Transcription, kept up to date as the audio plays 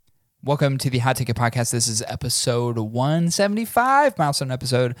Welcome to the Hot Ticket Podcast. This is episode 175, milestone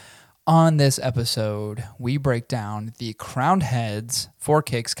episode. On this episode, we break down the Crowned Heads 4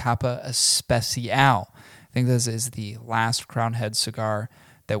 Kicks Capa Especial. I think this is the last Crowned Heads cigar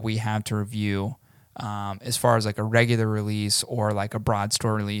that we have to review as far as like a regular release or like a broad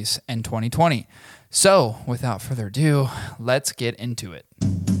store release in 2020. So without further ado, let's get into it.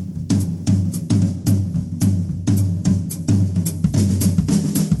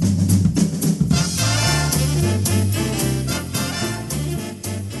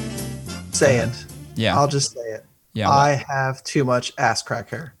 Say it. Yeah. I'll just say it. Yeah. I have too much ass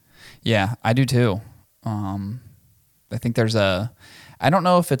crack hair. Yeah, I do too. I think there's I don't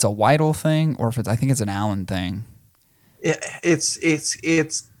know if it's a Weidel thing or if I think it's an Allen thing.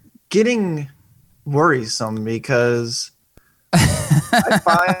 It's getting worrisome because I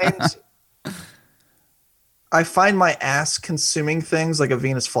find my ass consuming things like a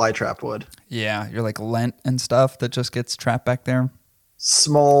Venus flytrap would. Yeah, you're like lint and stuff that just gets trapped back there.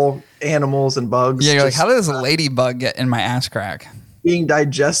 Small animals and bugs. Yeah, you're like, how does a ladybug get in my ass crack? Being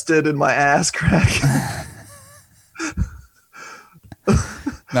digested in my ass crack.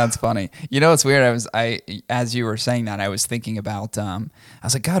 That's funny. You know, it's weird. As you were saying that, I was thinking about, I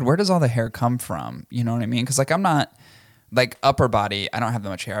was like, God, where does all the hair come from? You know what I mean? Because like, I'm not like upper body. I don't have that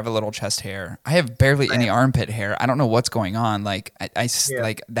much hair. I have a little chest hair. I have barely any armpit hair. I don't know what's going on. Like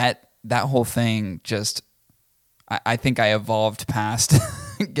like that whole thing just, I think I evolved past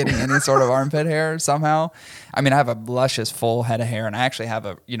getting any sort of armpit hair somehow. I mean, I have a luscious full head of hair and I actually have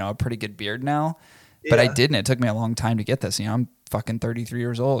a pretty good beard now, but I didn't. It took me a long time to get this. I'm fucking 33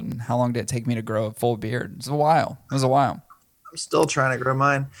 years old. And how long did it take me to grow a full beard? It was a while. I'm still trying to grow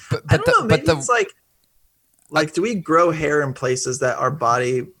mine. But I don't know. Maybe it's like, do we grow hair in places that our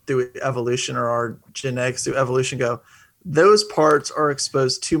body through evolution or our genetics through evolution go, those parts are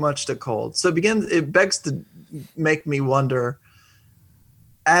exposed too much to cold. So it begs to make me wonder,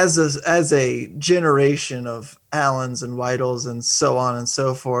 as a generation of Allens and Weidels and so on and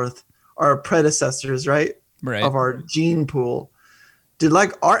so forth, our predecessors, right? Of our gene pool, did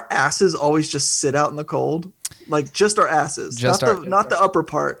like our asses always just sit out in the cold? Like just our asses, not the upper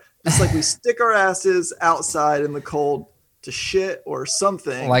part. Just like we stick our asses outside in the cold to shit or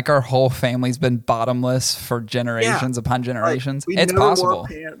something. Like our whole family's been bottomless for generations upon generations. Like it's possible.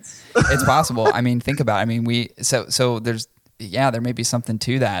 It's possible. I mean, think about it. I mean, so there's, there may be something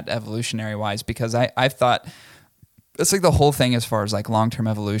to that evolutionary wise, because I've thought it's like the whole thing as far as like long-term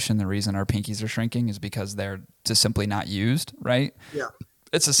evolution, the reason our pinkies are shrinking is because they're just simply not used, right? Yeah.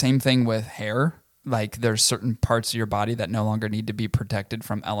 It's the same thing with hair. Like there's certain parts of your body that no longer need to be protected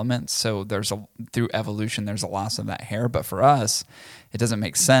from elements. So through evolution, there's a loss of that hair. But for us, it doesn't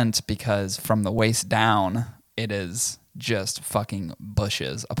make sense because from the waist down, it is just fucking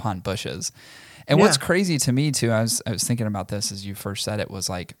bushes upon bushes. And what's crazy to me too, I was thinking about this as you first said it, was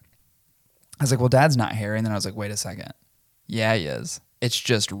like, I was like, well, Dad's not hairy. And then I was like, wait a second. Yeah, he is. It's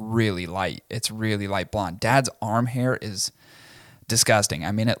just really light. It's really light blonde. Dad's arm hair is disgusting.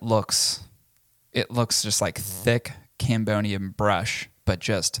 I mean, it looks just like thick Cambodian brush, but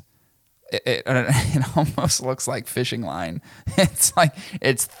just it almost looks like fishing line. It's like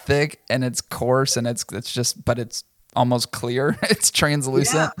it's thick and it's coarse and it's just, but it's almost clear. It's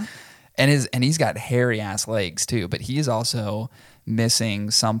translucent, and he's got hairy ass legs too. But he's also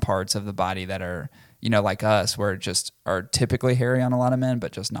missing some parts of the body that are like us, where just are typically hairy on a lot of men,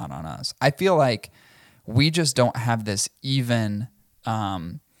 but just not on us. I feel like we just don't have this even.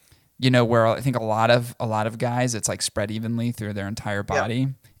 Where I think a lot of guys, it's like spread evenly through their entire body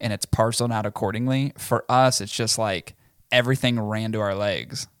and it's parceled out accordingly. For us, it's just like everything ran to our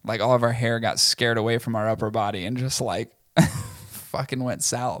legs. Like all of our hair got scared away from our upper body and just like fucking went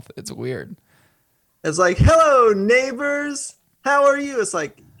south. It's weird. It's like, hello, neighbors. How are you? It's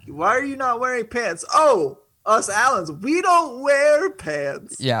like, why are you not wearing pants? Oh, us Allens, we don't wear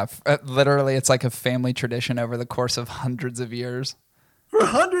pants. Yeah, literally, it's like a family tradition over the course of hundreds of years. For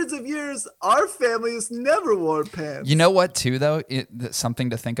hundreds of years, our family has never worn pants. You know what, too, though? Something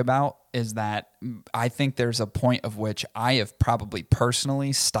to think about is that I think there's a point of which I have probably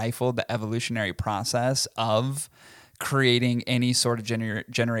personally stifled the evolutionary process of creating any sort of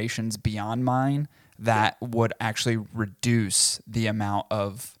generations beyond mine that would actually reduce the amount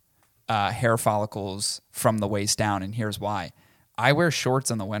of hair follicles from the waist down. And here's why. I wear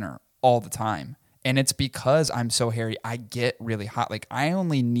shorts in the winter all the time. And it's because I'm so hairy, I get really hot. Like I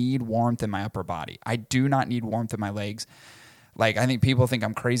only need warmth in my upper body. I do not need warmth in my legs. Like I think people think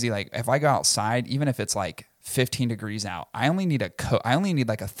I'm crazy. Like if I go outside, even if it's like 15 degrees out. I only need a coat. I only need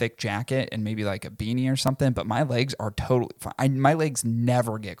like a thick jacket and maybe like a beanie or something, but my legs are totally fine. My legs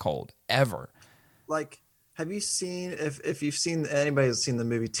never get cold, ever. Like, have you seen, if you've seen, anybody has seen the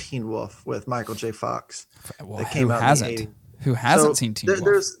movie Teen Wolf with Michael J. Fox? Well, that came out in the 80s. Who hasn't seen Teen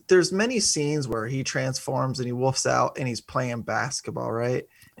Wolf? There's many scenes where he transforms and he wolfs out and he's playing basketball, right?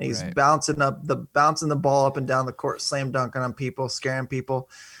 And he's bouncing the ball up and down the court, slam dunking on people, scaring people.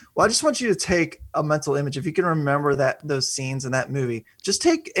 Well, I just want you to take a mental image. If you can remember those scenes in that movie, just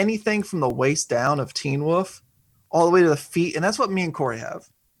take anything from the waist down of Teen Wolf all the way to the feet, and that's what me and Corey have.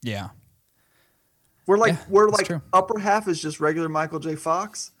 Yeah. We're like upper half is just regular Michael J.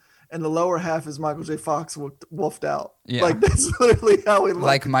 Fox, and the lower half is Michael J. Fox wolfed out. Yeah. Like that's literally how we look.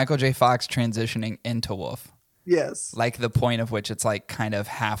 Like Michael J. Fox transitioning into Wolf. Yes. Like the point of which it's like kind of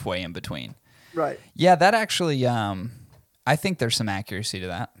halfway in between. Right. Yeah, that actually I think there's some accuracy to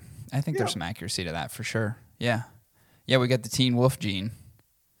that. There's some accuracy to that for sure. Yeah. Yeah, we got the Teen Wolf gene.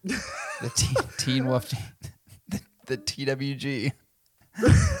 The Teen Wolf gene. The TWG.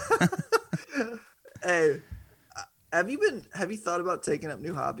 Hey, have you thought about taking up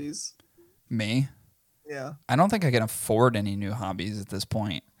new hobbies? Me? Yeah. I don't think I can afford any new hobbies at this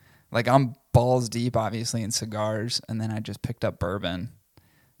point. Like I'm balls deep, obviously, in cigars, and then I just picked up bourbon.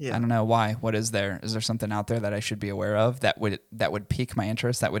 Yeah. I don't know why. What is there? Is there something out there that I should be aware of that would pique my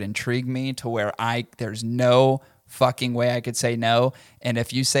interest, that would intrigue me to where there's no fucking way I could say no? And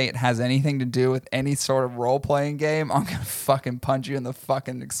if you say it has anything to do with any sort of role-playing game, I'm going to fucking punch you in the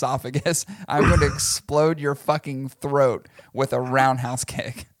fucking esophagus. I'm going to explode your fucking throat with a roundhouse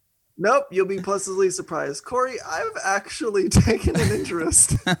kick. Nope, you'll be pleasantly surprised. Corey, I've actually taken an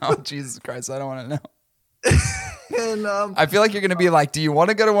interest. Oh, Jesus Christ, I don't want to know. And I feel like you're going to be like, do you want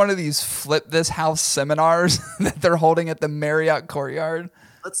to go to one of these flip this house seminars that they're holding at the Marriott Courtyard?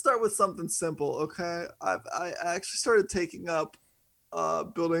 Let's start with something simple, okay? I actually started taking up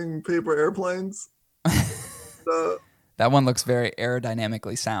building paper airplanes. That one looks very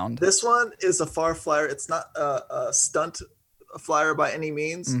aerodynamically sound. This one is a far flyer. It's not a stunt flyer by any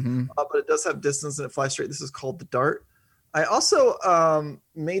means, but it does have distance and it flies straight. This is called the Dart. I also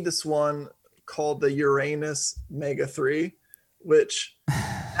made this one called the Uranus Mega 3, which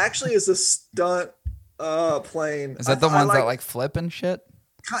actually is a stunt plane. Is that the ones that like flip and shit?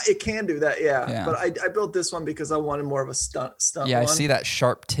 It can do that, yeah. But I built this one because I wanted more of a stunt Yeah, one. I see that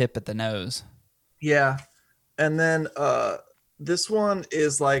sharp tip at the nose. Yeah. And then this one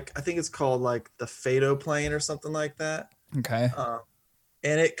is like, I think it's called like the Fado plane or something like that. Okay.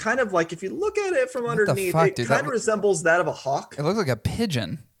 And it kind of like, if you look at it from underneath, it kind of resembles that of a hawk. It looks like a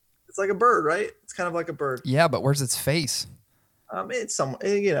pigeon. It's like a bird, right? It's kind of like a bird. Yeah, but where's its face? It's it's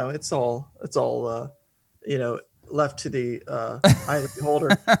all left to the eye of the beholder.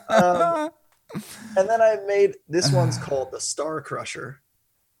 And then I made this one's called the Star Crusher,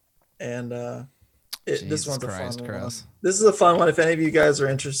 and this one's a fun one. This is a fun one if any of you guys are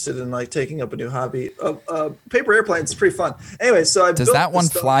interested in like taking up a new hobby. Paper airplanes is pretty fun. Anyway, so I does that one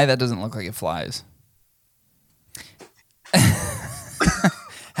fly? That doesn't look like it flies.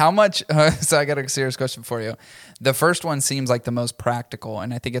 How much? So I got a serious question for you. The first one seems like the most practical,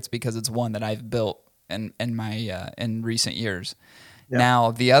 and I think it's because it's one that I've built in recent years. Yeah.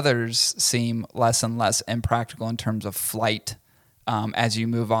 Now the others seem less and less impractical in terms of flight as you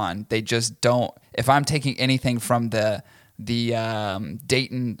move on. They just don't. If I'm taking anything from the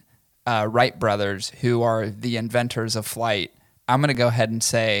Dayton Wright brothers, who are the inventors of flight, I'm going to go ahead and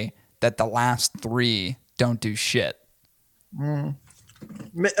say that the last three don't do shit.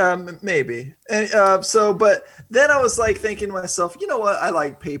 Maybe. And, but then I was like thinking to myself, you know what? I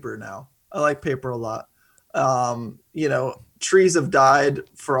like paper now. I like paper a lot. Trees have died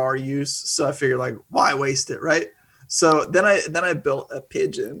for our use, so I figured like, why waste it, right? So then I built a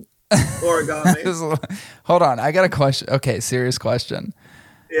pigeon origami. Hold on, I got a question. Okay, serious question.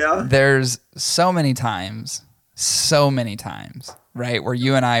 Yeah. There's so many times, right, where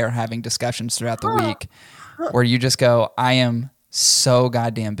you and I are having discussions throughout the week where you just go, I am so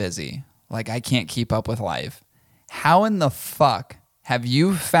goddamn busy. Like I can't keep up with life. How in the fuck have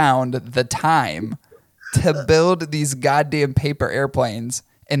you found the time to build these goddamn paper airplanes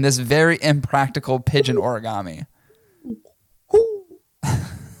in this very impractical pigeon origami?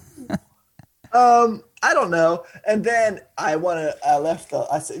 I don't know. And then I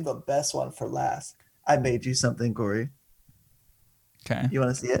saved the best one for last. I made you something, Corey. Okay. You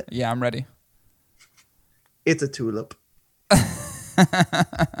want to see it? Yeah, I'm ready. It's a tulip.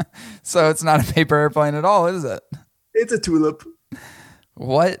 So it's not a paper airplane at all, is it? It's a tulip.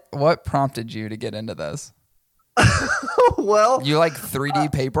 What prompted you to get into this? Well, you like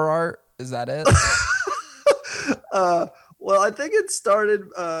 3D paper art? Is that it? Well, I think it started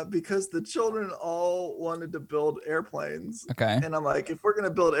because the children all wanted to build airplanes. Okay. And I'm like, if we're going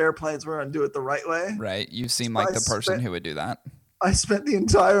to build airplanes, we're going to do it the right way. Right. You seem So like the person who would do that. I spent the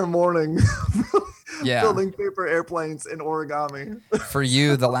entire morning Yeah. building paper airplanes in origami. For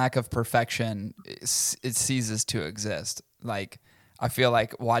you, the lack of perfection, it ceases to exist. Like, I feel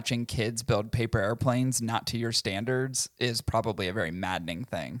like watching kids build paper airplanes not to your standards is probably a very maddening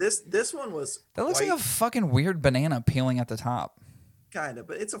thing. This one was that looks like a fucking weird banana peeling at the top. Kind of,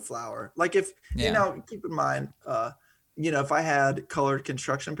 but it's a flower. Like if keep in mind, if I had colored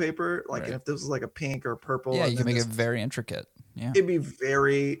construction paper, like if this was like a pink or purple, you can make it very intricate. Yeah, it'd be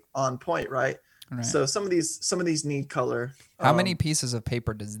very on point, right? So some of these need color. How many pieces of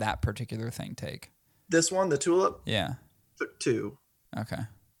paper does that particular thing take? This one, the tulip, took 2. Okay.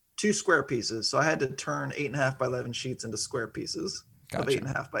 2 square pieces. So I had to turn 8.5 by 11 sheets into square pieces of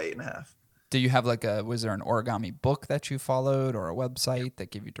 8.5 by 8.5. Do you have was there an origami book that you followed or a website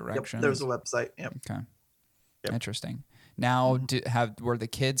that gave you directions? Yep, there was a website. Yep. Okay. Yep. Interesting. Now, were the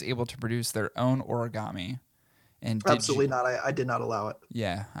kids able to produce their own origami? And absolutely not. I did not allow it.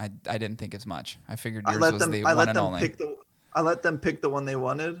 Yeah, I didn't think as much. I figured yours was the one and only. I let them pick the one they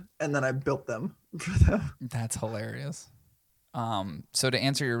wanted, and then I built them for them. That's hilarious. So to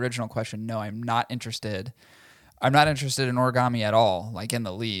answer your original question, no, I'm not interested. I'm not interested in origami at all, like in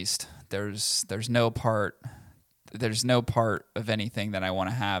the least. There's no part of anything that I want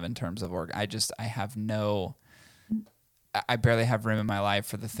to have in terms of I barely have room in my life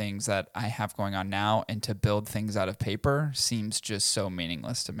for the things that I have going on now, and to build things out of paper seems just so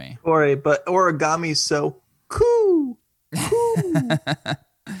meaningless to me. Corey, but origami's so cool. Cool.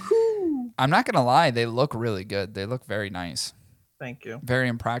 I'm not gonna lie, they look really good. They look very nice. Thank you. Very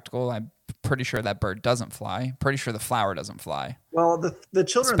impractical. I'm pretty sure that bird doesn't fly. Pretty sure the flower doesn't fly. Well, the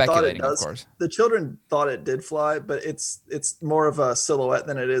children thought it does. Of course. The children thought it did fly, but it's more of a silhouette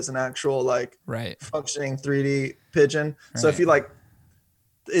than it is an actual functioning 3D pigeon. Right. So if you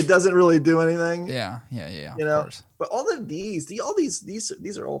it doesn't really do anything. Yeah. Of course. But all of these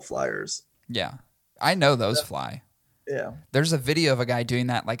are all flyers. Yeah, I know those fly. Yeah. There's a video of a guy doing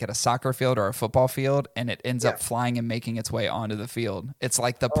that at a soccer field or a football field, and it ends up flying and making its way onto the field. It's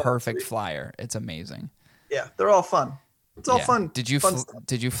like the perfect flyer. It's amazing. Yeah, they're all fun. It's all fun. Did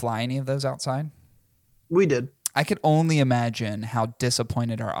you fly any of those outside? We did. I could only imagine how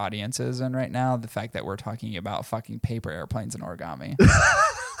disappointed our audience is in right now, the fact that we're talking about fucking paper airplanes and origami.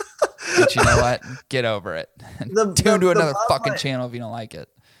 But you know what? Get over it. Tune to another fucking channel if you don't like it.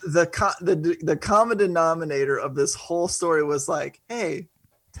 The common denominator of this whole story was like, hey,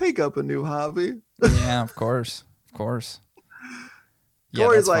 take up a new hobby. Yeah, of course. Yeah,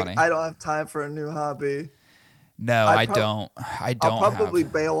 Corey's like, funny. I don't have time for a new hobby. No, I don't. I'll probably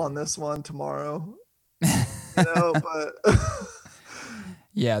bail on this one tomorrow. But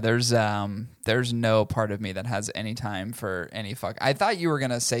yeah, there's no part of me that has any time for any fuck. I thought you were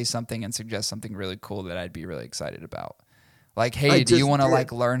gonna say something and suggest something really cool that I'd be really excited about. Like, hey, do you want to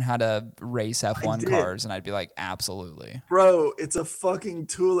learn how to race F1 cars? And I'd be like, absolutely. Bro, it's a fucking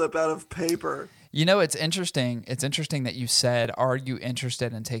tulip out of paper. It's interesting. It's interesting that you said, are you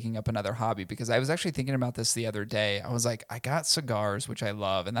interested in taking up another hobby? Because I was actually thinking about this the other day. I was like, I got cigars, which I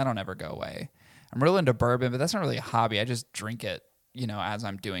love, and that'll never go away. I'm real into bourbon, but that's not really a hobby. I just drink it, as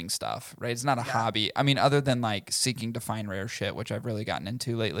I'm doing stuff, right? It's not a hobby. I mean, other than seeking to find rare shit, which I've really gotten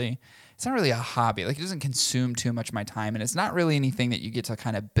into lately, it's not really a hobby. It doesn't consume too much of my time, and it's not really anything that you get to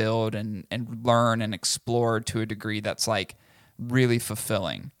kind of build and learn and explore to a degree that's really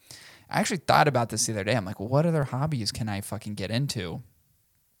fulfilling. I actually thought about this the other day. I'm like, well, what other hobbies can I fucking get into?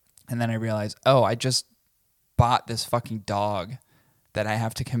 And then I realized, I just bought this fucking dog that I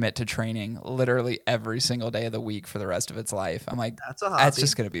have to commit to training literally every single day of the week for the rest of its life. I'm like, that's a hobby. That's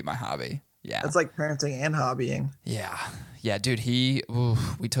just going to be my hobby. Yeah. That's like parenting and hobbying. Yeah. Yeah, dude, we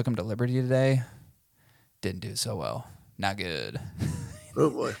took him to Liberty today. Didn't do so well. Not good. Oh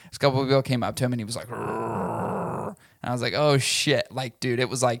boy. This couple of people came up to him and he was like, "Rrr." And I was like, oh shit. Dude, it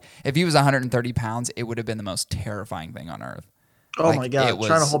was if he was 130 pounds, it would have been the most terrifying thing on earth. Oh my God.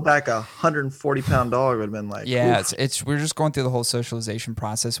 Trying to hold back a 140-pound dog would have been like, yeah, we're just going through the whole socialization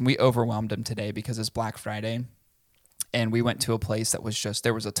process, and we overwhelmed him today because it's Black Friday. And we went to a place that was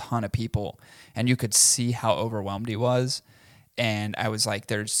there was a ton of people, and you could see how overwhelmed he was. And I was like,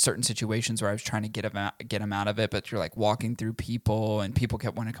 there's certain situations where I was trying to get him out of it, but you're walking through people, and people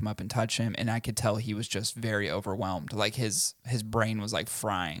kept wanting to come up and touch him, and I could tell he was just very overwhelmed. His brain was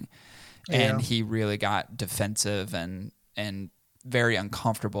frying, and he really got defensive and very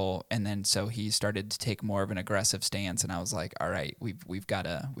uncomfortable, and then so he started to take more of an aggressive stance, and I was like, all right, we've got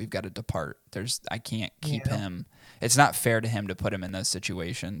to depart. I can't keep him. It's not fair to him to put him in those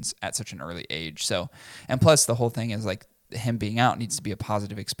situations at such an early age. So, and plus the whole thing is like him being out needs to be a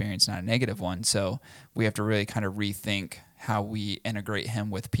positive experience, not a negative one. So we have to really kind of rethink how we integrate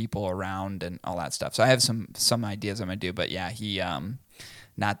him with people around and all that stuff. So I have some ideas I'm gonna do, but yeah, he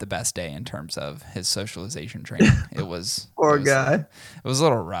not the best day in terms of his socialization training. It was poor guy. It was a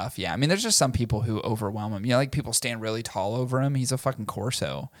little rough. Yeah. I mean, there's just some people who overwhelm him. You know, like people stand really tall over him. He's a fucking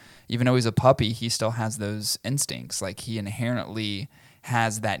Corso. Even though he's a puppy, he still has those instincts. Like he inherently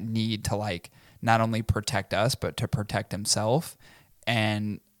has that need to like not only protect us, but to protect himself.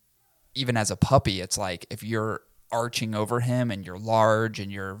 And even as a puppy, it's like if you're arching over him and you're large and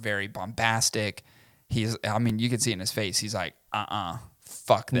you're very bombastic, you can see it in his face. He's like,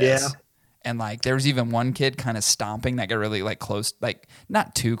 fuck this. Yeah. And like there was even one kid kind of stomping that got really like close, like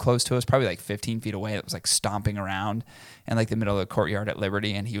not too close to us, probably like 15 feet away, that was like stomping around in like the middle of the courtyard at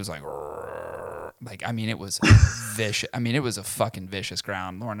Liberty, and he was like I mean it was vicious. I mean it was a fucking vicious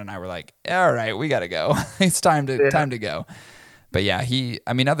ground. Lauren and I were like, all right, we gotta go. It's time to go. But yeah,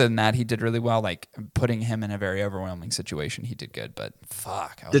 other than that, he did really well. Like putting him in a very overwhelming situation, he did good. But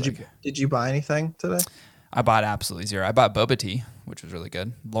fuck, did you buy anything today? I bought absolutely zero. I bought boba tea, which was really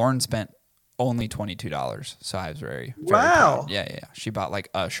good. Lauren spent only $22, so I was very wow. Proud. Yeah. She bought like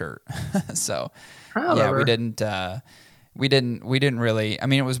a shirt. So proud of her. we didn't really. I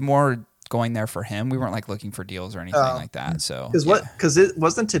mean, it was more going there for him. We weren't like looking for deals or anything like that. So because it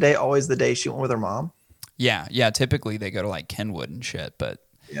wasn't today always the day she went with her mom. Yeah. Typically they go to like Kenwood and shit, but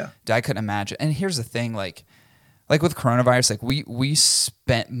yeah, I couldn't imagine. And here's the thing, like with coronavirus, like we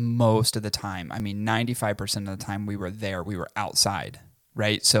spent most of the time, 95% of the time we were there, we were outside,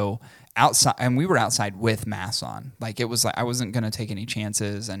 right? So outside, and we were outside with masks on. Like it was like I wasn't going to take any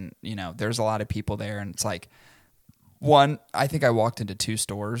chances, and there's a lot of people there, and it's like I think I walked into 2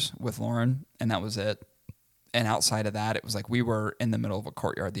 stores with Lauren, and that was it. And outside of that, it was like we were in the middle of a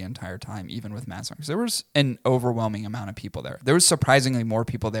courtyard the entire time, even with masks on. Because there was an overwhelming amount of people there. There was surprisingly more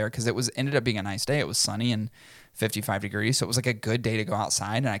people there because ended up being a nice day. It was sunny and 55 degrees, so it was like a good day to go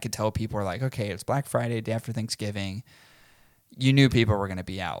outside. And I could tell people were like, okay, it's Black Friday, day after Thanksgiving. You knew people were going to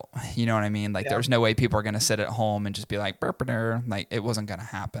be out. You know what I mean? Like there's no way people are going to sit at home and just be like, burp-a-dur. Like it wasn't going to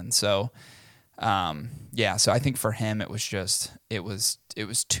happen. So, so I think for him, it was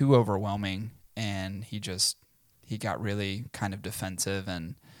too overwhelming, and he got really kind of defensive,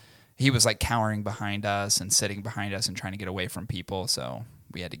 and he was like cowering behind us and sitting behind us and trying to get away from people. So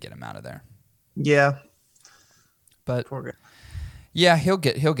we had to get him out of there. Yeah. But yeah, he'll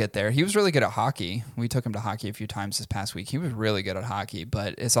get there. He was really good at hockey. We took him to hockey a few times this past week. He was really good at hockey,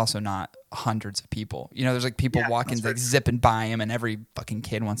 but it's also not hundreds of people. There's like people walking, like zipping by him, and every fucking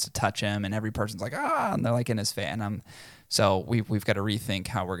kid wants to touch him, and every person's like, and they're like in his face. And so we've got to rethink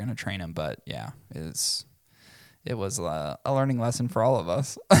how we're going to train him. But yeah, it was a learning lesson for all of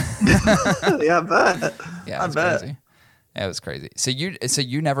us. Yeah, I bet. Yeah, it was crazy. Yeah, it was crazy. So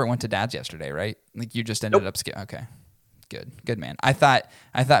you never went to Dad's yesterday, right? Like you just ended up okay. Good man. I thought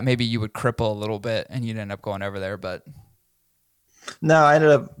maybe you would cripple a little bit and you'd end up going over there, but no, I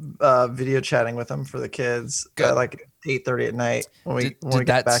ended up video chatting with him for the kids at like 8:30 at night when we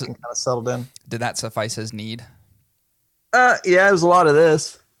got back and kind of settled in. Did that suffice his need? Yeah, it was a lot of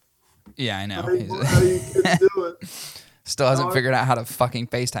this. Yeah, I know. How you kids do it? Still hasn't figured out how to fucking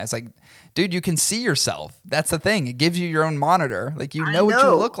FaceTime. It's like, dude, you can see yourself. That's the thing. It gives you your own monitor. Like you know what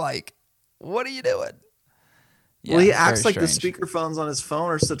you look like. What are you doing? Yeah, well, he acts like the speakerphones on his phone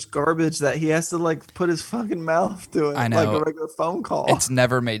are such garbage that he has to like put his fucking mouth to it. I know. Like a regular phone call. It's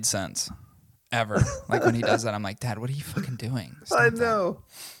never made sense. Ever. Like when he does that, I'm like, Dad, what are you fucking doing? Stop I know.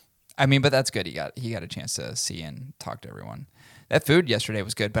 That. But that's good. He got a chance to see and talk to everyone. That food yesterday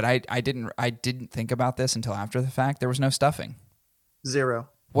was good, but I didn't think about this until after the fact. There was no stuffing. 0.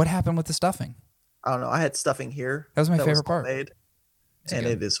 What happened with the stuffing? I don't know. I had stuffing here. That was my favorite part. Made, and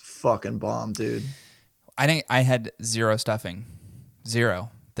it is fucking bomb, dude. I think I had 0 stuffing.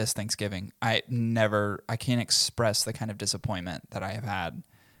 0 this Thanksgiving. I can't express the kind of disappointment that I have had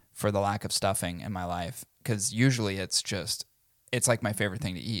for the lack of stuffing in my life. Because usually it's like my favorite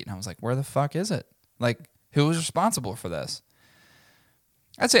thing to eat. And I was like, where the fuck is it? Like, who was responsible for this?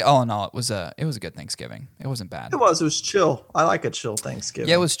 I'd say all in all, it was a good Thanksgiving. It wasn't bad. It was chill. I like a chill Thanksgiving.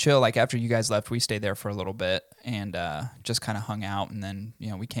 Yeah, it was chill. Like after you guys left, we stayed there for a little bit and just kind of hung out. And then,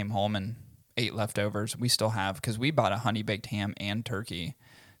 we came home and ate leftovers. We still have, because we bought a honey baked ham and turkey.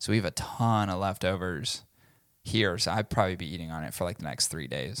 So we have a ton of leftovers here. So I'd probably be eating on it for like the next 3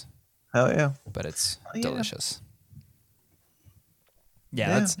 days. Hell yeah. But it's delicious.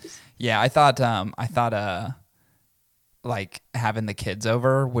 I thought like having the kids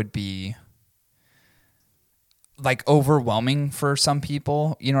over would be like overwhelming for some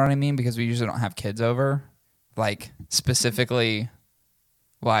people, you know what I mean? Because we usually don't have kids over. Like specifically,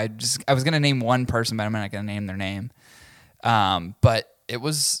 well, I was going to name one person, but I'm not going to name their name. But it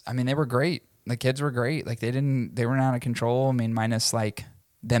was, I mean, they were great. The kids were great. Like they weren't out of control. I mean, minus like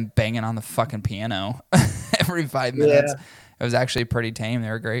them banging on the fucking piano every 5 minutes. Yeah. It was actually pretty tame. They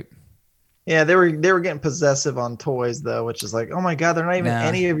were great. Yeah, they were getting possessive on toys though, which is like, oh my God, they're not even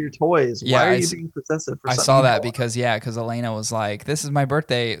any of your toys. Yeah, why are you being possessive for something? I saw that because Elena was like, this is my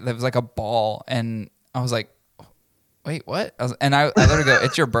birthday. There was like a ball. And I was like, wait, what? I let her go,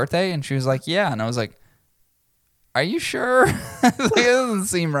 it's your birthday? And she was like, yeah. And I was like, are you sure? Like, it doesn't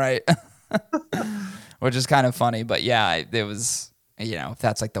seem right. Which is kind of funny. But yeah, it was,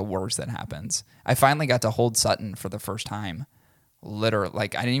 that's like the worst that happens. I finally got to hold Sutton for the first time. Literally,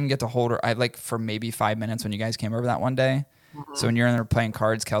 like I didn't even get to hold her. I like for maybe 5 minutes when you guys came over that one day. Mm-hmm. So when you're in there playing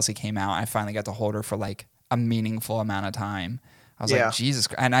cards, Kelsey came out. I finally got to hold her for like a meaningful amount of time. I was like, Jesus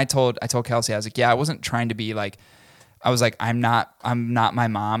Christ. And I told Kelsey, I was like, yeah, I wasn't trying to be like, I was like, I'm not my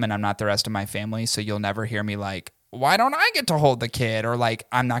mom and I'm not the rest of my family. So you'll never hear me like, why don't I get to hold the kid? Or like,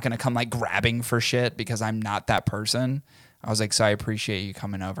 I'm not going to come like grabbing for shit because I'm not that person. I was like, so I appreciate you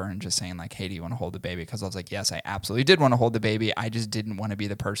coming over and just saying like, hey, do you want to hold the baby? Because I was like, yes, I absolutely did want to hold the baby. I just didn't want to be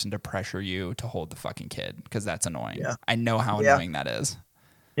the person to pressure you to hold the fucking kid because that's annoying. Yeah. I know how annoying that is.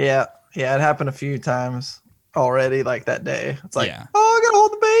 Yeah. Yeah. It happened a few times already like that day. It's like, oh, I got to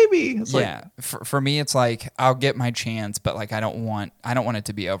hold the baby. It's like, for me, it's like, I'll get my chance, but like, I don't want it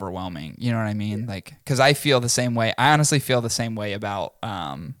to be overwhelming. You know what I mean? Yeah. Like, cause I feel the same way. I honestly feel the same way about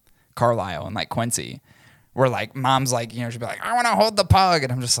Carlisle and like Quincy. Where like mom's like, she'll be like, I want to hold the pug.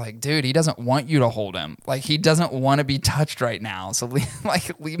 And I'm just like, dude, he doesn't want you to hold him. Like he doesn't want to be touched right now. So leave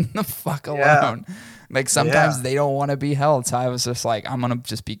him the fuck alone. Yeah. Like sometimes they don't want to be held. So I was just like, I'm going to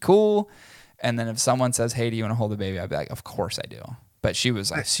just be cool. And then if someone says, hey, do you want to hold the baby? I'd be like, of course I do. But she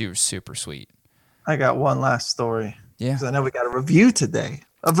was super sweet. I got one last story. Yeah. Because I know we got a review today.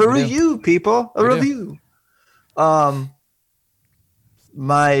 Review, people. A review.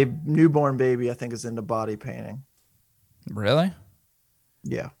 My newborn baby, I think, is into body painting. Really?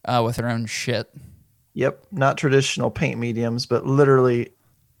 Yeah. With her own shit. Yep. Not traditional paint mediums, but literally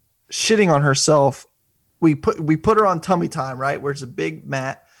shitting on herself. We put her on tummy time, right? Where it's a big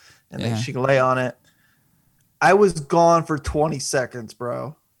mat and then she can lay on it. I was gone for 20 seconds,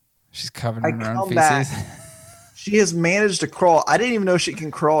 bro. She's covered in her own feces. She has managed to crawl. I didn't even know she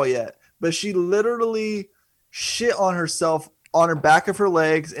can crawl yet, but she literally shit on herself on her back of her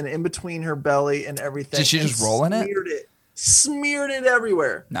legs and in between her belly and everything. Did she just roll in it? Smeared it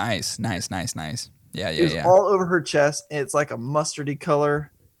everywhere. Nice. Yeah. It was all over her chest, and it's like a mustardy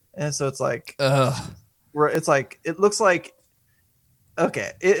color. And so it's like, it looks like,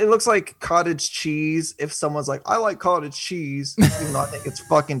 okay, it looks like cottage cheese. If someone's like, I like cottage cheese, even though I think it's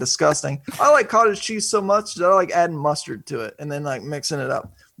fucking disgusting. I like cottage cheese so much that I like adding mustard to it and then like mixing it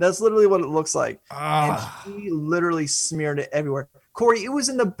up. That's literally what it looks like. And she literally smeared it everywhere. Corey, it was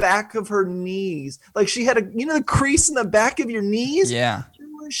in the back of her knees. Like she had the crease in the back of your knees? Yeah. There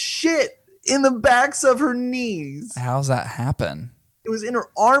was shit in the backs of her knees. How's that happen? It was in her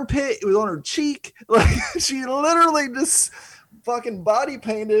armpit. It was on her cheek. Like she literally just fucking body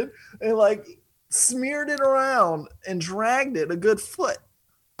painted and like smeared it around and dragged it a good foot.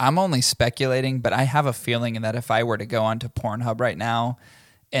 I'm only speculating, but I have a feeling that if I were to go onto Pornhub right now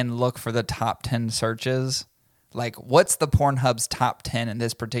and look for the top 10 searches, like what's the Pornhub's top 10 in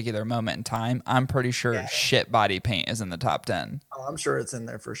this particular moment in time? I'm pretty sure shit body paint is in the top 10. Oh, I'm sure it's in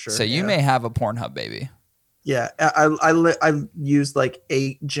there for sure. So you may have a Pornhub baby. Yeah. I used like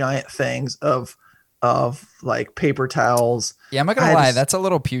 8 giant things of like paper towels. Yeah, I'm not going to lie. That's a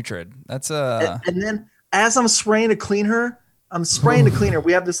little putrid. That's and then as I'm spraying to clean her,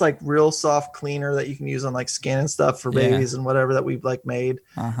 we have this like real soft cleaner that you can use on like skin and stuff for babies and whatever that we've like made.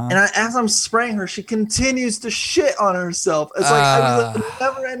 And as I'm spraying her, she continues to shit on herself. It's like I mean, a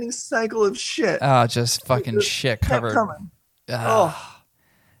never-ending cycle of shit. Oh, just fucking shit covered.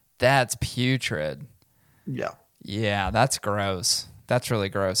 That's putrid. Yeah. Yeah, that's gross. That's really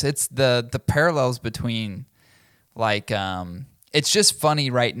gross. It's the parallels between like it's just funny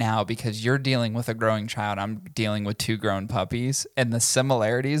right now because you're dealing with a growing child. I'm dealing with 2 grown puppies, and the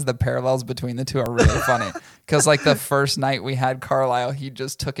similarities, the parallels between the two are really funny. Because like the first night we had Carlisle, he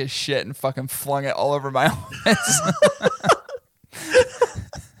just took his shit and fucking flung it all over my arms.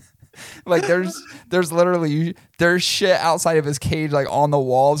 Like there's literally shit outside of his cage, like on the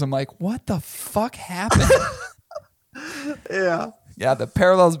walls. I'm like, what the fuck happened? Yeah. Yeah, the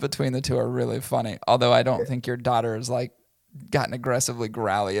parallels between the two are really funny. Although I don't think your daughter has like gotten aggressively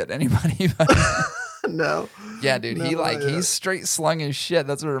growly at anybody. No. Yeah, dude, No, he's straight slung his shit.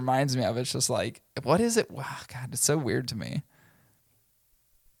 That's what it reminds me of. It's just like, what is it? Wow, God, it's so weird to me.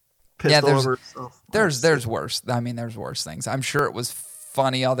 Pissed all over herself. There's worse. I mean, there's worse things. I'm sure it was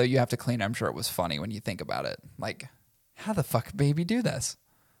funny, although you have to clean. I'm sure it was funny when you think about it. Like, how the fuck, baby, do this?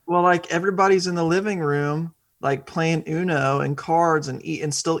 Well, like everybody's in the living room, like playing Uno and cards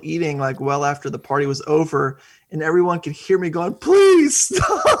and still eating like well after the party was over, and everyone could hear me going, "Please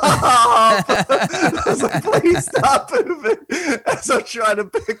stop!" I was like, "Please stop moving!" As I'm trying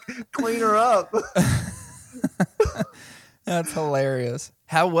to clean her up. That's hilarious.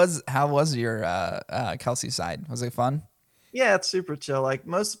 How was your Kelsey side? Was it fun? Yeah, it's super chill. Like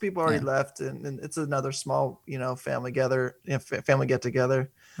most people already left, and it's another small, family family get together.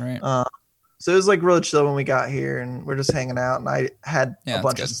 Right. So it was like really chill when we got here, and we're just hanging out. And I had a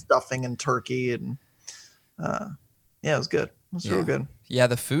bunch good. of stuffing and turkey, and it was good. It was real good. Yeah,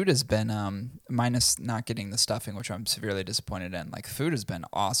 the food has been minus not getting the stuffing, which I'm severely disappointed in. Like, food has been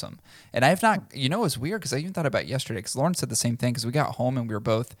awesome, and I've not. It was weird because I even thought about it yesterday because Lauren said the same thing because we got home and we were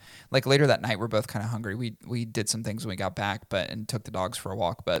both like later that night we're both kind of hungry. We did some things when we got back, and took the dogs for a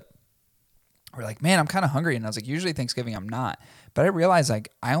walk, but. We're like, man, I'm kind of hungry. And I was like, usually Thanksgiving I'm not. But I realized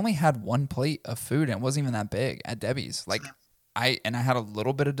like I only had one plate of food and it wasn't even that big at Debbie's. Like I had a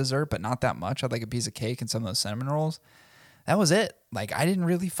little bit of dessert, but not that much. I had like a piece of cake and some of those cinnamon rolls. That was it. Like I didn't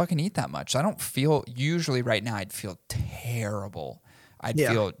really fucking eat that much. So I don't feel, usually right now I'd feel terrible. I'd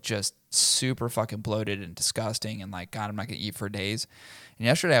feel just super fucking bloated and disgusting and like, God, I'm not going to eat for days. And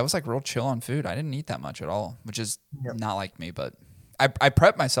yesterday I was like real chill on food. I didn't eat that much at all, which is not like me, but I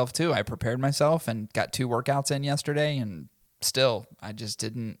prepped myself too. I prepared myself and got 2 workouts in yesterday, and still, I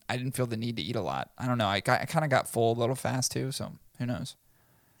didn't feel the need to eat a lot. I don't know. I kind of got full a little fast too, so who knows?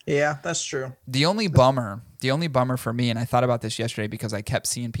 Yeah, that's true. The only bummer for me, and I thought about this yesterday because I kept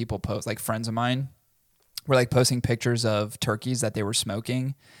seeing people post, like friends of mine were like posting pictures of turkeys that they were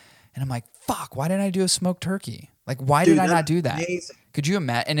smoking, and I'm like, fuck, why didn't I do a smoked turkey? Like, why did I not do that? Amazing. Could you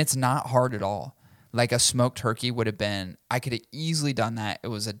imagine? And it's not hard at all. Like a smoked turkey would have been, I could have easily done that. It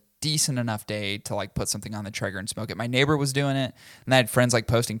was a decent enough day to like put something on the trigger and smoke it. My neighbor was doing it, and I had friends like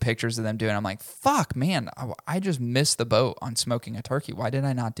posting pictures of them doing it. I'm like, fuck, man, I just missed the boat on smoking a turkey. Why did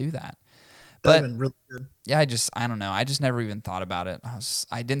I not do that? But been really good. Yeah, I don't know. I just never even thought about it.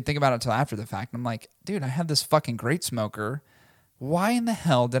 I didn't think about it until after the fact. I'm like, dude, I have this fucking great smoker. Why in the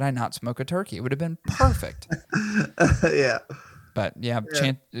hell did I not smoke a turkey? It would have been perfect. Yeah. But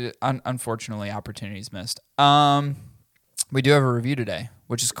unfortunately, opportunities missed. We do have a review today,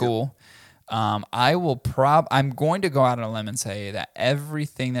 which is cool. I'm going to go out on a limb and say that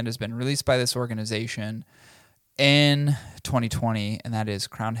everything that has been released by this organization in 2020, and that is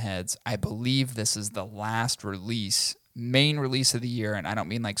Crown Heads, I believe this is the last main release of the year, and I don't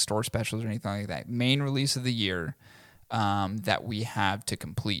mean like store specials or anything like that. Main release of the year that we have to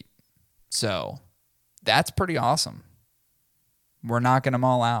complete. So that's pretty awesome. We're knocking them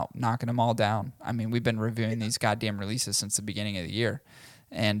all out, knocking them all down. I mean, we've been reviewing these goddamn releases since the beginning of the year.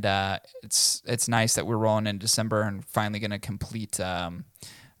 And it's nice that we're rolling in December and finally going to complete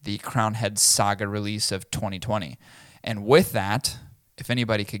the Crown Head Saga release of 2020. And with that, if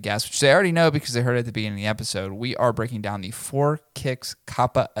anybody could guess, which they already know because they heard it at the beginning of the episode, we are breaking down the 4 Kicks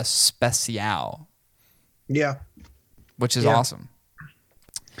Capa Especial. Yeah. Which is awesome.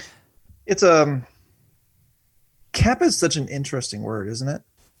 It's Kappa is such an interesting word, isn't it?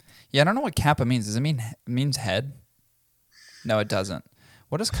 Yeah, I don't know what Kappa means. Does it means head? No, it doesn't.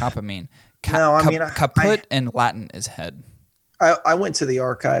 What does Kappa mean? Caput in Latin is head. I went to the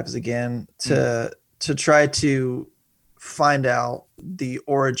archives again to try to find out the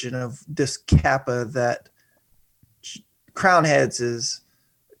origin of this Kappa that Crown Heads has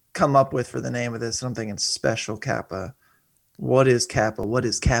come up with for the name of this. And I'm thinking Special Kappa. What is Kappa? What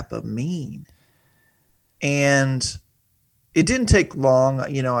does Kappa mean? And it didn't take long.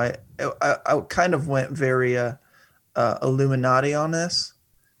 I kind of went very Illuminati on this.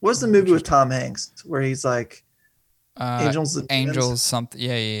 What's the movie with Tom Hanks where he's like Angels and Angels something?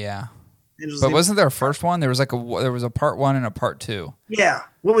 Yeah. Angels, but wasn't there a first one? There was a part 1 and a part 2. Yeah.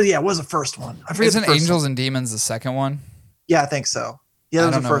 What was the first one? I forget. Isn't Angels and Demons the second one? Yeah, I think so. Yeah,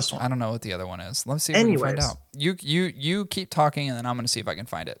 that was the first one. I don't know what the other one is. Let's see if we can find out. You keep talking, and then I'm going to see if I can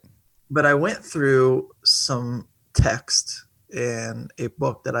find it. But I went through some text in a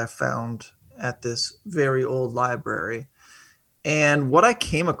book that I found at this very old library. And what I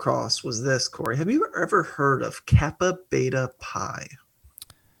came across was this, Corey. Have you ever heard of Kappa Beta Pi?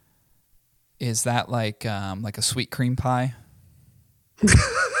 Is that like a sweet cream pie?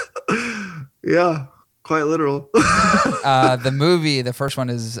 Yeah, quite literal. The movie, the first one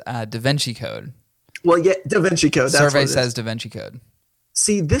is Da Vinci Code. Well, yeah, Da Vinci Code. That's Survey what it says is. Da Vinci Code.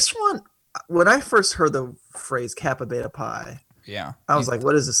 See, this one, when I first heard the phrase Kappa Beta Pi, Yeah. I was like,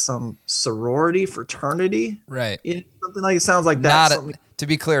 what is this? Some sorority, fraternity? Right. Something like it sounds like that. To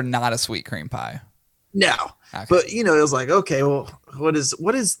be clear, not a sweet cream pie. No. Okay. But, it was like, okay, well, what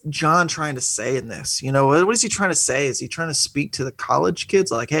is John trying to say in this? What is he trying to say? Is he trying to speak to the college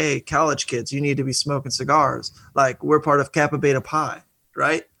kids? Like, hey, college kids, you need to be smoking cigars. Like, we're part of Kappa Beta Pi,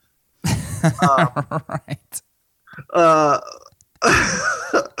 right? Right.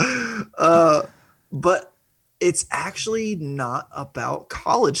 But it's actually not about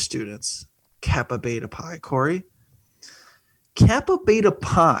college students, Kappa Beta Pi, Corey. Kappa Beta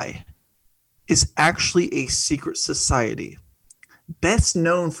Pi is actually a secret society, best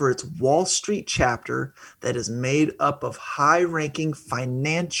known for its Wall Street chapter that is made up of high-ranking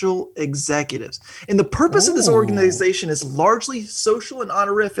financial executives. And the purpose of this organization is largely social and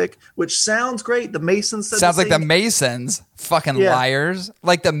honorific, which sounds great. The Masons said sounds like the Masons, fucking liars.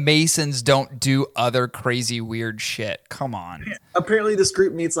 Like the Masons don't do other crazy weird shit. Come on. Apparently this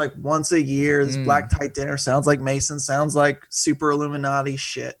group meets like once a year. This black tie dinner sounds like Masons, sounds like super Illuminati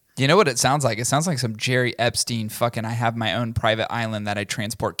shit. You know what it sounds like? It sounds like some Jerry Epstein fucking I have my own private island that I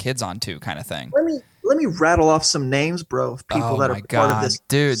transport kids onto kind of thing. Let me rattle off some names, bro, of people that are part of this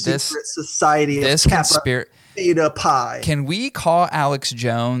secret society of Kappa Beta Pi. Can we call Alex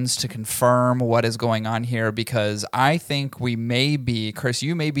Jones to confirm what is going on here? Because I think we may be, Chris,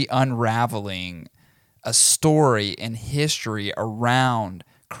 you may be unraveling a story in history around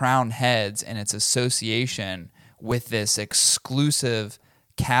Crowned Heads and its association with this exclusive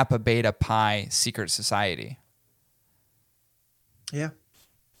Kappa Beta Pi secret society. Yeah.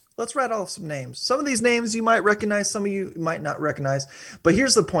 Let's rattle off some names. Some of these names you might recognize, some of you might not recognize. But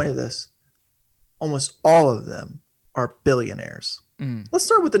here's the point of this. Almost all of them are billionaires. Let's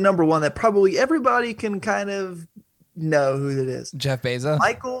start with the number one that probably everybody can kind of know who it is. Jeff Bezos?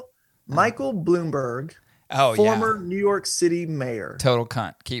 Michael Bloomberg, former New York City mayor. Total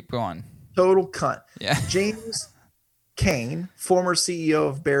cunt. Keep going. Total cunt. Yeah. James Kane, former CEO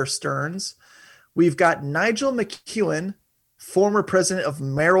of Bear Stearns. We've got Nigel McEwen, former president of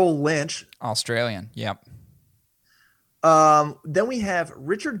Merrill Lynch. Australian, yep. Then we have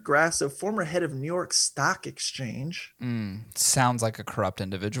Richard Grasso, former head of New York Stock Exchange. Sounds like a corrupt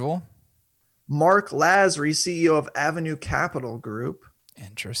individual. Mark Lazary, CEO of Avenue Capital Group.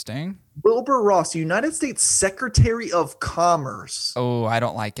 Interesting. Wilbur Ross, United States Secretary of Commerce. Oh, I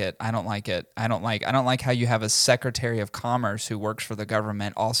don't like it. I don't like how you have a Secretary of Commerce who works for the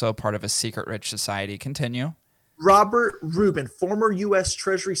government, also part of a secret rich society. Continue. Robert Rubin, former U.S.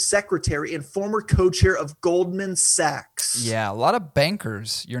 Treasury Secretary and former co-chair of Goldman Sachs. Yeah, a lot of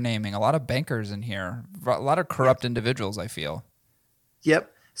bankers you're naming. A lot of bankers in here. A lot of corrupt individuals, I feel.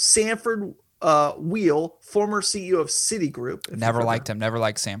 Yep. Sanford Wheel, former CEO of Citigroup. Never liked him. Never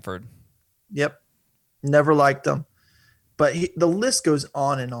liked Sanford. Yep. Never liked him. But the list goes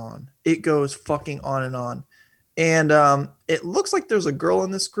on and on. It goes fucking on and on. And it looks like there's a girl in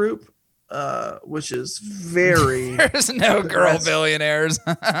this group, which is very... There's no girl billionaires.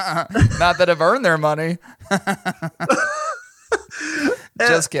 Not that have earned their money.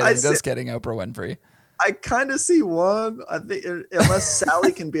 Just kidding, Oprah Winfrey. I kind of see one. I think unless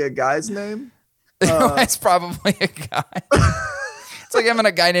Sally can be a guy's name. It's probably a guy. It's like having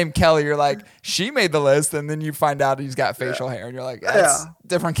a guy named Kelly. You're like, she made the list, and then you find out he's got facial hair, and you're like, that's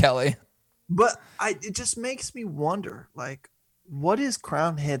different Kelly. But it just makes me wonder, like, what is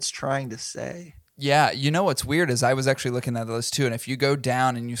Crowned Heads trying to say? Yeah, you know what's weird is I was actually looking at the list too, and if you go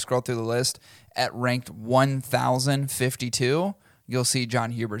down and you scroll through the list at ranked 1052, you'll see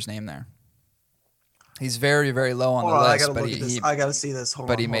John Huber's name there. He's very, very low on the list, but I gotta see this.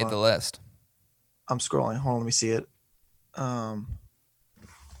 He made the list. I'm scrolling. Hold on, let me see it.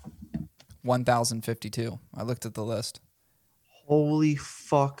 1052. I looked at the list. Holy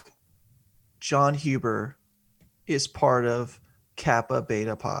fuck! John Huber is part of Kappa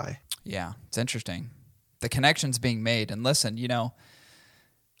Beta Pi. Yeah, it's interesting. The connection's being made, and listen,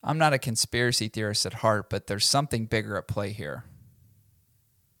 I'm not a conspiracy theorist at heart, but there's something bigger at play here.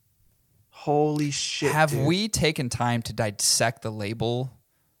 Holy shit. Have we taken time to dissect the label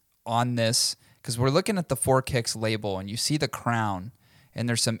on this? Because we're looking at the Four Kicks label and you see the crown and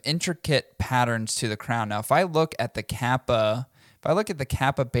there's some intricate patterns to the crown. Now, if I look at the Kappa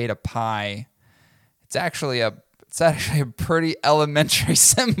Beta Pi, it's actually a pretty elementary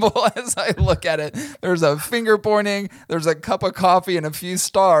symbol as I look at it. There's a finger pointing, there's a cup of coffee and a few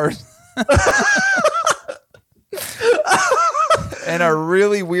stars. And a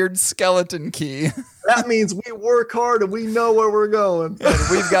really weird skeleton key. That means we work hard and we know where we're going. And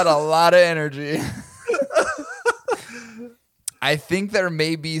we've got a lot of energy. I think there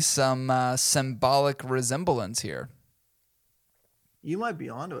may be some symbolic resemblance here. You might be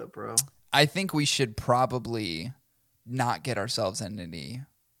onto it, bro. I think we should probably not get ourselves in any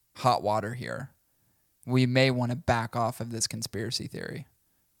hot water here. We may want to back off of this conspiracy theory.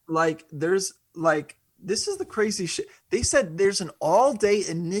 This is the crazy shit. They said there's an all-day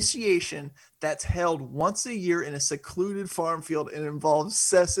initiation that's held once a year in a secluded farm field and involves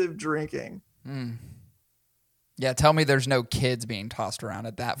excessive drinking. Yeah, tell me there's no kids being tossed around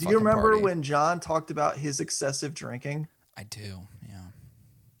at that. Do you remember party. when John talked about his excessive drinking? I do, yeah.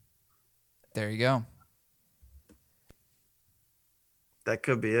 There you go. That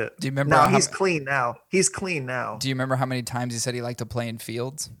could be it. Do you remember? Now he's clean now. He's clean now. Do you remember how many times he said he liked to play in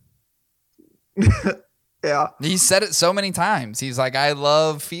fields? Yeah. He said it so many times. He's like, I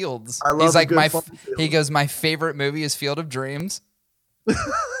love fields. He's like, he goes, my favorite movie is Field of Dreams.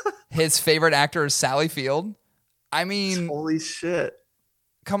 His favorite actor is Sally Field. I mean, holy shit.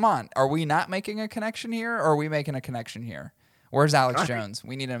 Come on. Are we not making a connection here, or are we making a connection here? Where's Alex Jones?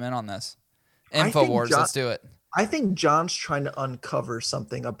 We need him in on this. InfoWars, let's do it. I think John's trying to uncover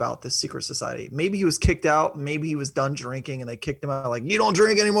something about this secret society. Maybe he was kicked out. Maybe he was done drinking and they kicked him out. Like, you don't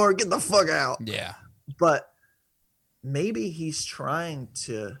drink anymore. Get the fuck out. Yeah. But maybe he's trying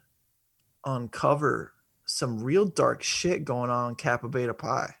to uncover some real dark shit going on in Kappa Beta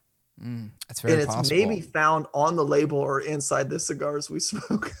Pi. That's very possible. And it's maybe found on the label or inside the cigars we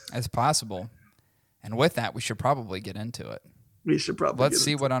smoke. It's possible. And with that, we should probably get into it. We should probably. Let's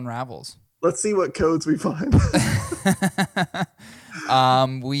see what unravels. Let's see what codes we find.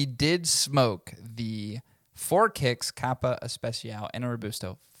 We did smoke the 4 Kicks Capa Especial and a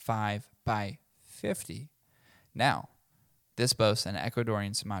Robusto 5x50. Now, this boasts an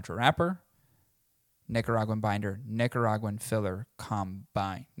Ecuadorian Sumatra wrapper, Nicaraguan binder, Nicaraguan filler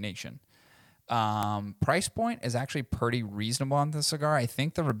combination. Price point is actually pretty reasonable on this cigar. I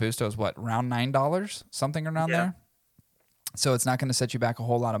think the Robusto is around $9, something around there. So it's not going to set you back a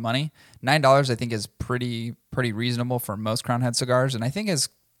whole lot of money. $9 I think is pretty reasonable for most Crown Head cigars, and I think is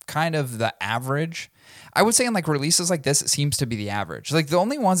kind of the average. I would say in like releases like this, it seems to be the average. Like the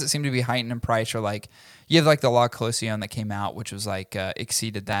only ones that seem to be heightened in price are like you have like the La Colossion that came out, which was like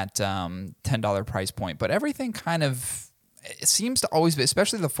exceeded that $10 price point. But everything kind of it seems to always be,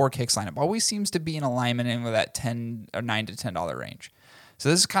 especially the 4 Kicks lineup, always seems to be in alignment in with that $9 to $10 range. So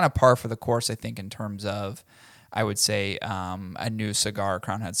this is kind of par for the course, I think, in terms of I would say a new cigar,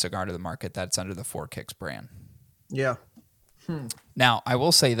 Crown Head cigar to the market that's under the 4 Kicks brand. Yeah. Now, I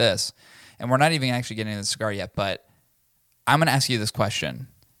will say this, and we're not even actually getting into the cigar yet, but I'm going to ask you this question.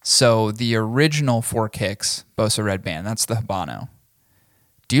 So the original 4 Kicks Bosa Red Band, that's the Habano.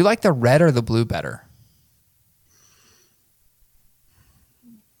 Do you like the red or the blue better?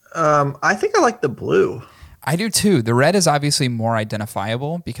 I think I like the blue. I do too. The red is obviously more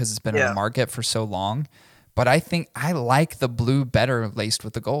identifiable because it's been on the market for so long. But I think I like the blue better laced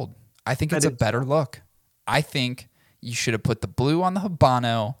with the gold. I think it's a better look. I think you should have put the blue on the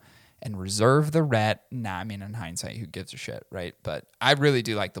Habano and reserve the red. Nah, I mean, in hindsight, who gives a shit, right? But I really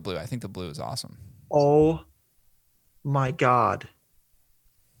do like the blue. I think the blue is awesome. Oh, my God.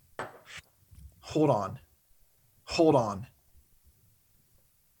 Hold on.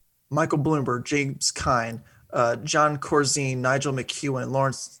 Michael Bloomberg, James Kine, John Corzine, Nigel McEwen,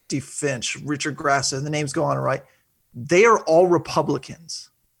 Lawrence D. Finch, Richard Grassa, and the names go on, right? They are all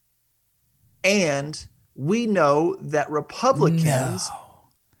Republicans. And we know that Republicans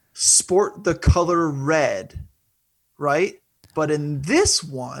sport the color red, right? But in this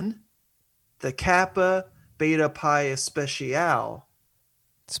one, the Kappa Beta Pi Especial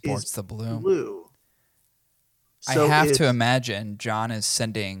sports the blue. So I have to imagine John is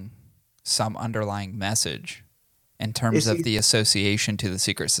sending some underlying message in terms of the association to the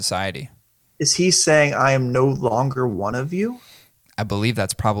secret society. Is he saying I am no longer one of you? I believe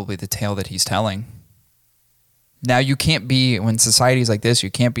that's probably the tale that he's telling. Now, you can't be, when societies like this, you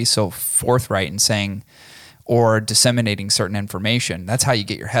can't be so forthright in saying or disseminating certain information. That's how you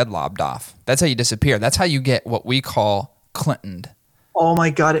get your head lobbed off. That's how you disappear. That's how you get what we call Clintoned. Oh my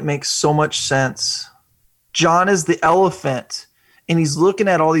God, it makes so much sense. John is the elephant, and he's looking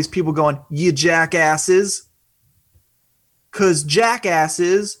at all these people going, you jackasses. Because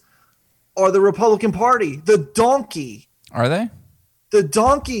jackasses are the Republican Party. The donkey. Are they? The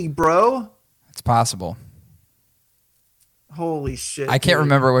donkey, bro. It's possible. Holy shit. I can't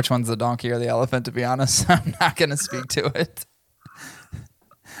remember which one's the donkey or the elephant, to be honest. I'm not going to speak to it.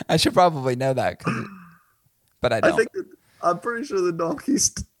 I should probably know that, but I don't. I'm pretty sure the donkey's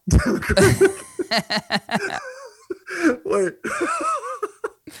Democratic. Wait.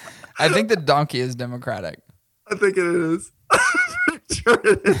 I think the donkey is Democratic. I think it is. Sure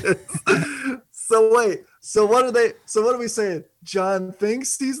it is. So wait. So what are we saying? John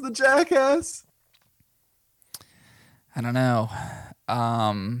thinks he's the jackass? I don't know.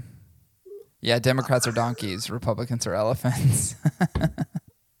 Yeah, Democrats are donkeys. Republicans are elephants.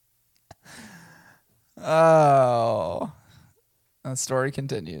 Oh. The story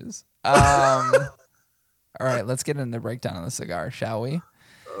continues. All right, let's get into the breakdown of the cigar, shall we?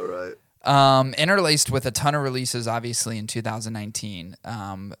 All right. Interlaced with a ton of releases, obviously, in 2019.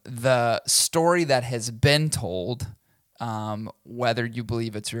 The story that has been told, whether you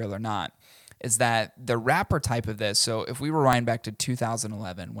believe it's real or not, is that the wrapper type of this, so if we rewind back to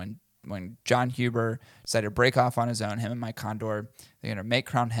 2011, when John Huber decided to break off on his own, him and Mike Condor, they're going to make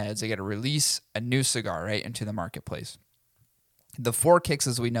Crown Heads, they got to release a new cigar, right, into the marketplace. The Four Kicks,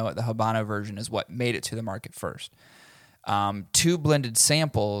 as we know it, the Habano version, is what made it to the market first. Two blended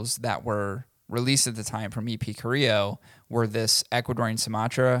samples that were released at the time from EP Carrillo were this Ecuadorian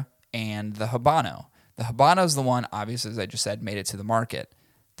Sumatra and the Habano. The Habano is the one, obviously, as I just said, made it to the market.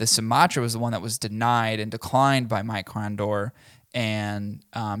 The Sumatra was the one that was denied and declined by Mike Condor and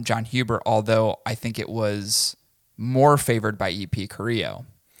John Huber, although I think it was more favored by EP Carrillo.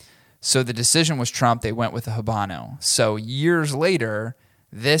 So the decision was Trump. They went with the Habano. So years later,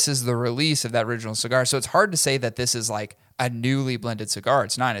 this is the release of that original cigar. So it's hard to say that this is like a newly blended cigar.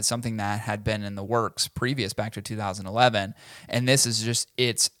 It's not. It's something that had been in the works previous back to 2011. And this is just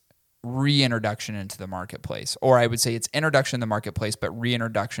its reintroduction into the marketplace. Or I would say it's introduction in the marketplace, but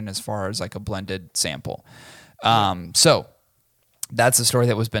reintroduction as far as like a blended sample. So that's the story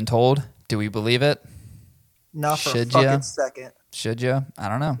that was been told. Do we believe it? Not for a fucking second. Should you? I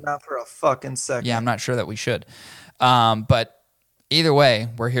don't know. Not for a fucking second. Yeah, I'm not sure that we should. But either way,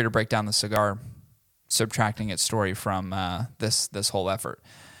 we're here to break down the cigar, subtracting its story from this whole effort.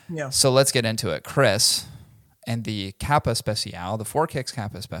 Yeah. So let's get into it. Chris, and the Capa Especial, the Four Kicks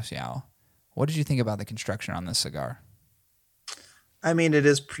Capa Especial, what did you think about the construction on this cigar? I mean, it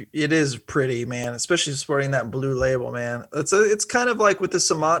is pretty, man, especially sporting that blue label, man. It's kind of like with the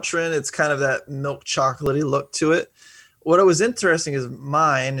Sumatran, it's kind of that milk chocolatey look to it. What was interesting is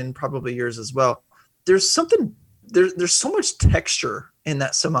mine, and probably yours as well, there's so much texture in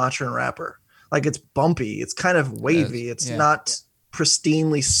that Sumatran wrapper. Like, it's bumpy, it's kind of wavy, it's not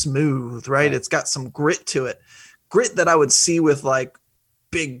pristinely smooth, right? It's got some grit to it. Grit that I would see with like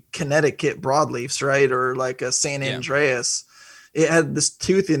big Connecticut broadleafs, right? Or like a San Andreas. It had this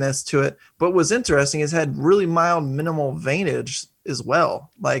toothiness to it. But what was interesting is it had really mild minimal veinage as well.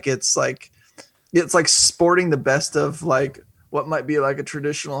 Like it's like sporting the best of like what might be like a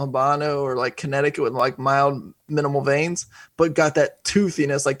traditional Habano or like Connecticut with like mild minimal veins, but got that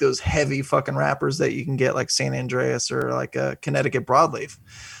toothiness, like those heavy fucking wrappers that you can get like San Andreas or like a Connecticut broadleaf.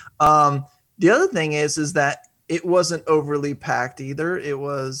 The other thing is that it wasn't overly packed either. It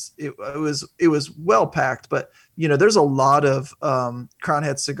was well packed, but you know, there's a lot of Crown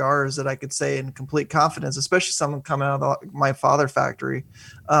Head cigars that I could say in complete confidence, especially some coming out of my father factory,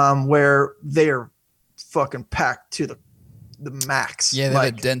 where they're fucking packed to the max. Yeah, they have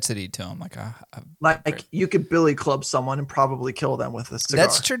a density to them, like you could billy club someone and probably kill them with a cigar.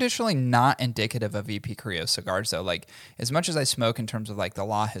 That's traditionally not indicative of EP Carrillo cigars, though. Like, as much as I smoke in terms of like the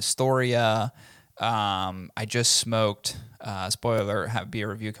La Historia. I just smoked, spoiler, have beer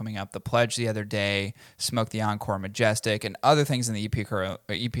review coming up, the Pledge the other day, smoked the Encore Majestic, and other things in the EP Carrillo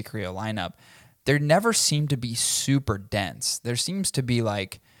lineup. There never seemed to be super dense. There seems to be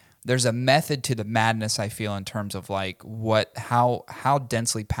like, there's a method to the madness, I feel, in terms of like how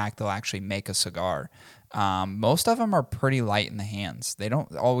densely packed they'll actually make a cigar. Most of them are pretty light in the hands. They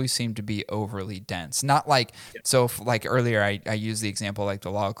don't always seem to be overly dense. Not like, so if, like earlier I used the example like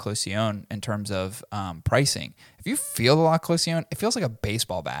the La Closion in terms of pricing. If you feel the La Closion, it feels like a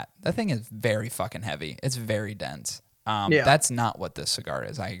baseball bat. That thing is very fucking heavy. It's very dense. That's not what this cigar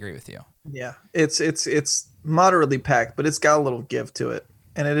is. I agree with you. Yeah, it's moderately packed, but it's got a little give to it,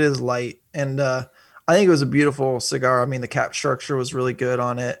 and it is light. And I think it was a beautiful cigar. I mean, the cap structure was really good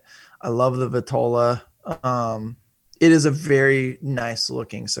on it. I love the Vitola. It is a very nice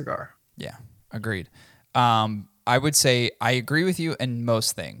looking cigar. Yeah, agreed. I would say I agree with you in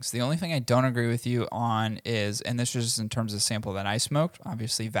most things. The only thing I don't agree with you on is, and this is just in terms of the sample that I smoked,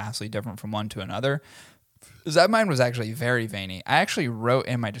 obviously vastly different from one to another, is that mine was actually very veiny. I actually wrote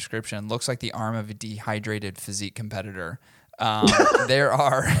in my description, looks like the arm of a dehydrated physique competitor. There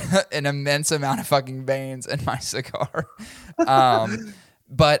are an immense amount of fucking veins in my cigar.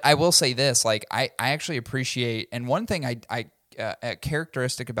 But I will say this, like I actually appreciate, and one thing a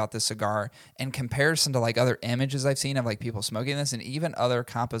characteristic about this cigar in comparison to like other images I've seen of like people smoking this and even other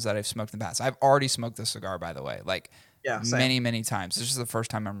Capas that I've smoked in the past. I've already smoked this cigar, by the way, like many times. This is the first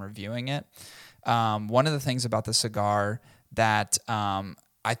time I'm reviewing it. One of the things about the cigar that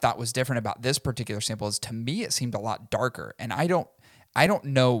I thought was different about this particular sample is, to me, it seemed a lot darker. And I don't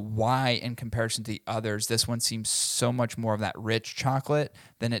know why, in comparison to the others, this one seems so much more of that rich chocolate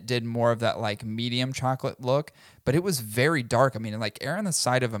than it did more of that like medium chocolate look. But it was very dark. I mean, like err on the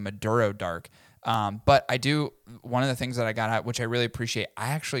side of a Maduro dark. But one of the things that I got at, which I really appreciate, I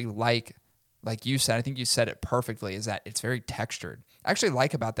actually like you said, I think you said it perfectly, is that it's very textured. I actually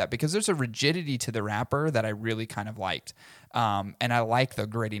like about that because there's a rigidity to the wrapper that I really kind of liked. And I like the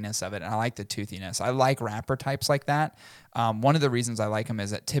grittiness of it, and I like the toothiness. I like wrapper types like that. One of the reasons I like them is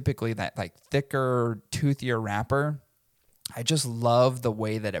that typically that like thicker, toothier wrapper, I just love the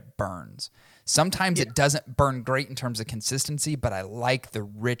way that it burns. Sometimes it doesn't burn great in terms of consistency, but I like the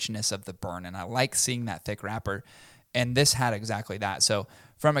richness of the burn, and I like seeing that thick wrapper. And this had exactly that. So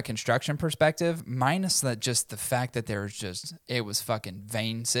from a construction perspective, minus that just the fact that it was fucking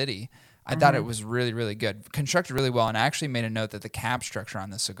Vein City, I thought it was really, really good. Constructed really well. And I actually made a note that the cap structure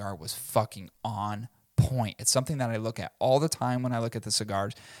on this cigar was fucking on point. It's something that I look at all the time when I look at the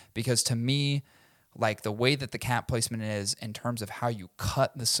cigars, because to me, like the way that the cap placement is in terms of how you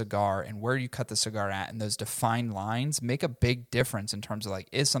cut the cigar and where you cut the cigar at, and those defined lines make a big difference in terms of like,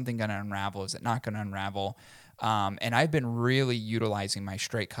 is something going to unravel? Is it not going to unravel? And I've been really utilizing my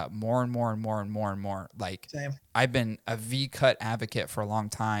straight cut more and more and more and more and more. Like Same. I've been a V cut advocate for a long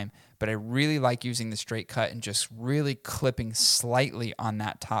time, but I really like using the straight cut and just really clipping slightly on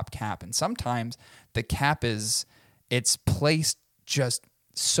that top cap. And sometimes the cap it's placed just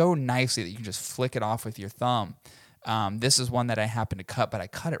so nicely that you can just flick it off with your thumb. This is one that I happened to cut, but I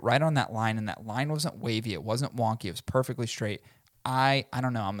cut it right on that line, and that line wasn't wavy. It wasn't wonky. It was perfectly straight. I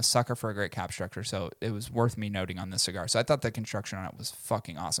don't know. I'm a sucker for a great cap structure, so it was worth me noting on this cigar. So I thought the construction on it was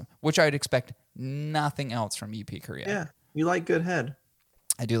fucking awesome, which I would expect nothing else from EP Korea. Yeah, you like good head.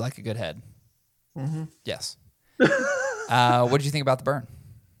 I do like a good head. Mm-hmm. Yes. What did you think about the burn?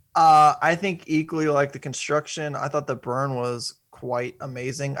 I think equally like the construction, I thought the burn was quite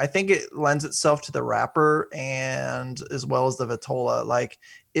amazing. I think it lends itself to the wrapper and as well as the Vitola. Like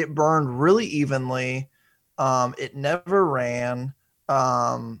it burned really evenly. It never ran.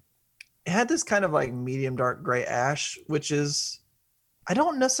 It had this kind of like medium dark gray ash, which is, I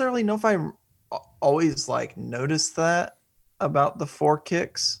don't necessarily know if I always like noticed that about the four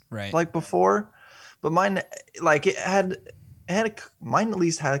kicks right like before, but mine, like mine at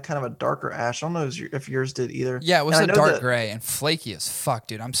least had kind of a darker ash. I don't know if yours did either. Yeah, it was a dark gray and flaky as fuck,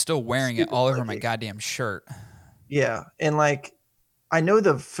 dude. I'm still wearing it all over my goddamn shirt. Yeah, and like I know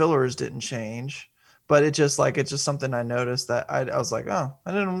the fillers didn't change, but it's just something I noticed that I was like, oh,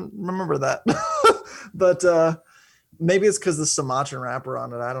 I didn't remember that. But maybe it's because the Sumatran wrapper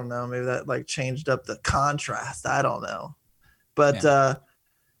on it. I don't know. Maybe that like changed up the contrast. I don't know. But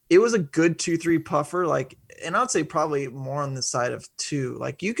it was a good 2-3 puffer. Like, and I'd say probably more on the side of 2.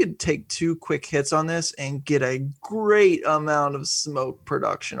 Like you could take 2 quick hits on this and get a great amount of smoke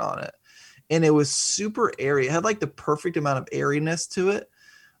production on it. And it was super airy. It had like the perfect amount of airiness to it.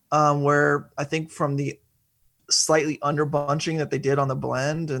 Where I think from the slightly under bunching that they did on the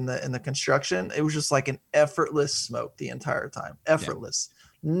blend and the construction, it was just like an effortless smoke the entire time. Effortless.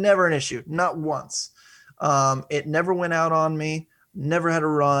 Yeah. Never an issue. Not once. It never went out on me. Never had a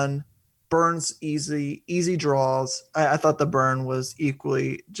run. Burns easy draws. I thought the burn was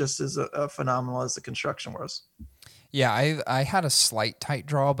equally just as phenomenal as the construction was. Yeah, I had a slight tight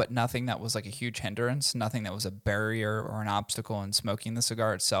draw, but nothing that was like a huge hindrance, nothing that was a barrier or an obstacle in smoking the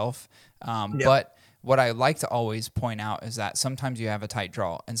cigar itself. But what I like to always point out is that sometimes you have a tight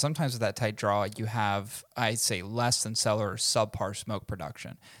draw, and sometimes with that tight draw, you have, I'd say, less than stellar or subpar smoke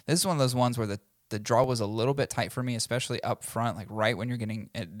production. This is one of those ones where the draw was a little bit tight for me, especially up front, like right when you're getting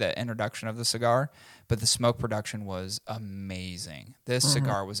the introduction of the cigar, but the smoke production was amazing. This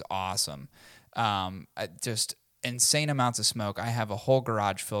cigar was awesome. Just insane amounts of smoke. I have a whole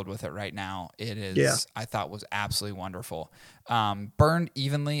garage filled with it right now. It is, I thought was absolutely wonderful. Burned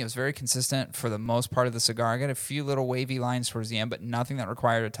evenly. It was very consistent for the most part of the cigar. I got a few little wavy lines towards the end, but nothing that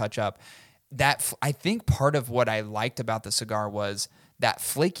required a touch up. That I think part of what I liked about the cigar was that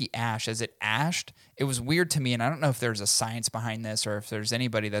flaky ash. As it ashed, it was weird to me, and I don't know if there's a science behind this or if there's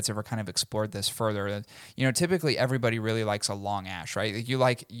anybody that's ever kind of explored this further. You know, typically everybody really likes a long ash, right?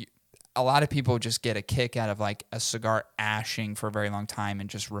 A lot of people just get a kick out of like a cigar ashing for a very long time and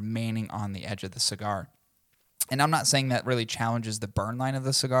just remaining on the edge of the cigar. And I'm not saying that really challenges the burn line of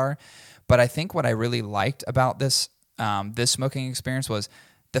the cigar, but I think what I really liked about this smoking experience was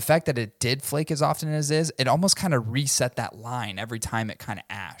the fact that it did flake as often as it is. It almost kind of reset that line every time it kind of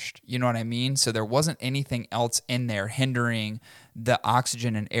ashed. You know what I mean? So there wasn't anything else in there hindering the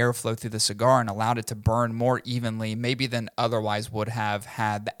oxygen and airflow through the cigar and allowed it to burn more evenly, maybe than otherwise would have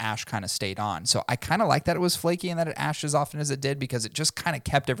had the ash kind of stayed on. So I kind of like that it was flaky and that it ashed as often as it did because it just kind of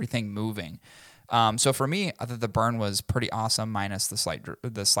kept everything moving. So for me, I thought the burn was pretty awesome, minus the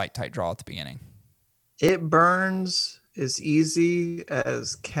slight tight draw at the beginning. It burns as easy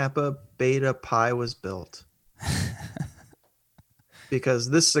as Kappa Beta Pi was built. Because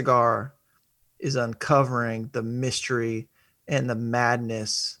this cigar is uncovering the mystery and the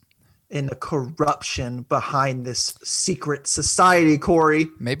madness and the corruption behind this secret society, Corey.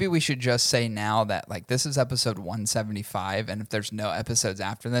 Maybe we should just say now that like this is episode 175, and if there's no episodes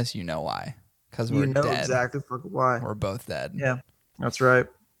after this, you know why. Because we're dead. Exactly why. We're both dead. Yeah, that's right.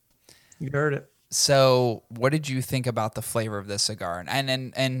 You heard it. So what did you think about the flavor of this cigar?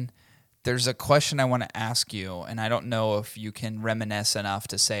 And there's a question I want to ask you, and I don't know if you can reminisce enough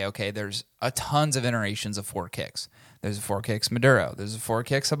to say, okay, there's tons of iterations of Four Kicks. There's a Four Kicks Maduro. There's a Four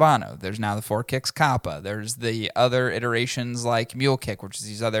Kicks Habano. There's now the Four Kicks Capa. There's the other iterations like Mule Kick, which is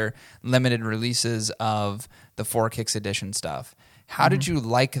these other limited releases of the Four Kicks edition stuff. How did you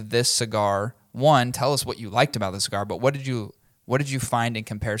like this cigar? One, tell us what you liked about the cigar, but what did you find in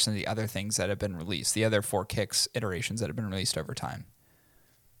comparison to the other things that have been released, the other Four Kicks iterations that have been released over time?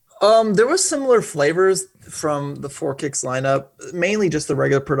 There was similar flavors from the Four Kicks lineup, mainly just the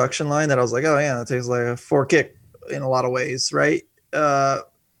regular production line that I was like, oh yeah, that tastes like a Four Kick in a lot of ways, right? One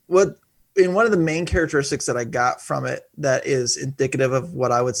of the main characteristics that I got from it that is indicative of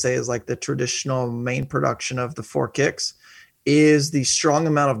what I would say is like the traditional main production of the Four Kicks is the strong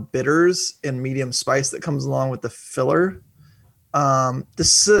amount of bitters and medium spice that comes along with the filler. I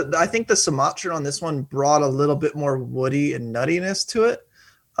think the Sumatran on this one brought a little bit more woody and nuttiness to it,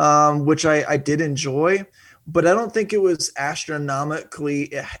 which I did enjoy, but I don't think it was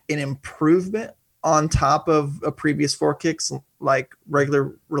astronomically an improvement on top of a previous Four Kicks like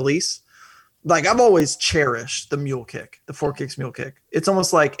regular release. Like I've always cherished the Mule Kick, the Four Kicks Mule Kick. It's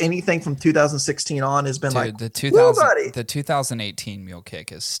almost like anything from 2016 on has been like the 2018 Mule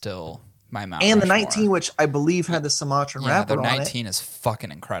Kick is still my Mount and Rushmore. The 19, which I believe had the Sumatran wrapper on it. The 19 is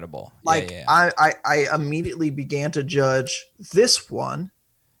fucking incredible. Like I immediately began to judge this one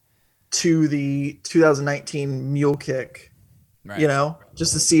to the 2019 Mule Kick, right. You know,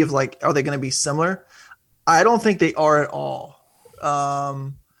 just to see if like, are they going to be similar? I don't think they are at all.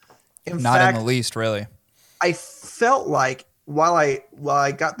 In fact, in the least, really. I felt like while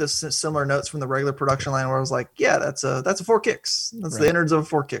I got this similar notes from the regular production line where I was like, yeah, that's a Four Kicks. That's right. The innards of a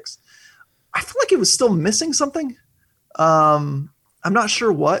Four Kicks. I feel like it was still missing something. I'm not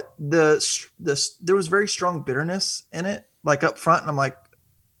sure what. There was very strong bitterness in it, like up front, and I'm like,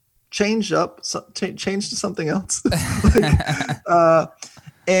 change to something else.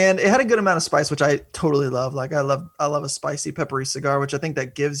 And it had a good amount of spice, which I totally love. Like I love a spicy, peppery cigar, which I think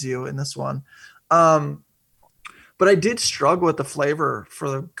that gives you in this one. But I did struggle with the flavor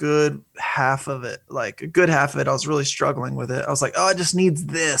for a good half of it. Like a good half of it, I was really struggling with it. I was like, oh, it just needs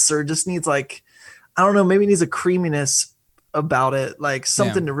this, or it just needs like, I don't know, maybe it needs a creaminess about it, like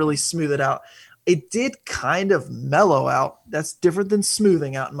something to really smooth it out. It did kind of mellow out. That's different than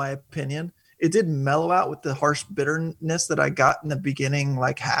smoothing out, in my opinion. It did mellow out with the harsh bitterness that I got in the beginning,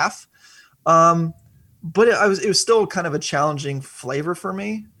 like half. But it was still kind of a challenging flavor for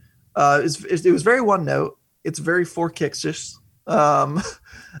me. It was very one note. It's very Four Kicks just. But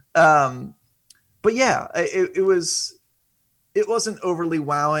yeah, it wasn't overly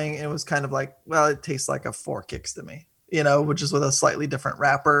wowing. It was kind of like, well, it tastes like a Four Kicks to me, you know, which is with a slightly different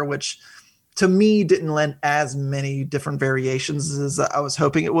wrapper, which to me didn't lend as many different variations as I was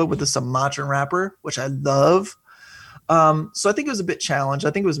hoping it would with the Sumatran wrapper, which I love. So I think it was a bit challenged. I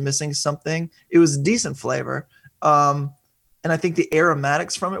think it was missing something. It was a decent flavor. And I think the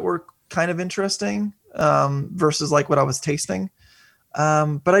aromatics from it were kind of interesting versus like what I was tasting.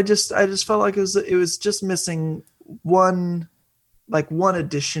 But I just felt like it was just missing one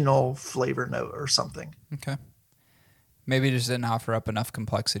additional flavor note or something. Okay. Maybe it just didn't offer up enough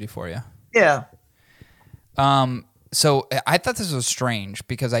complexity for you. Yeah. So I thought this was strange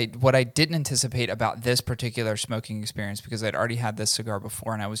because what I didn't anticipate about this particular smoking experience, because I'd already had this cigar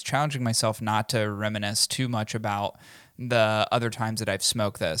before and I was challenging myself not to reminisce too much about the other times that I've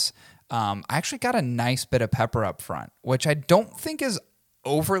smoked this. I actually got a nice bit of pepper up front, which I don't think is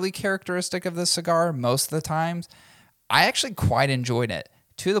overly characteristic of this cigar most of the times. I actually quite enjoyed it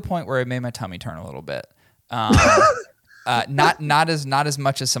to the point where it made my tummy turn a little bit. Not as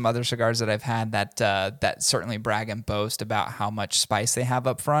much as some other cigars that I've had that certainly brag and boast about how much spice they have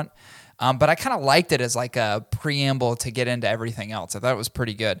up front. But I kind of liked it as like a preamble to get into everything else. I thought it was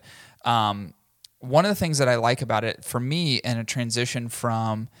pretty good. One of the things that I like about it, for me, in a transition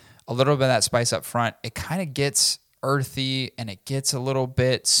from a little bit of that spice up front, it kind of gets earthy and it gets a little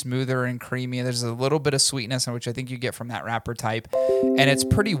bit smoother and creamy. There's a little bit of sweetness, which I think you get from that wrapper type, and it's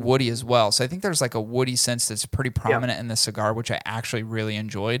pretty woody as well. So I think there's like a woody sense that's pretty prominent in the cigar, which I actually really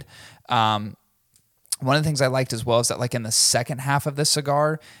enjoyed. One of the things I liked as well is that, like, in the second half of the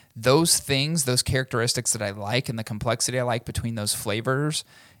cigar, those characteristics that I like and the complexity I like between those flavors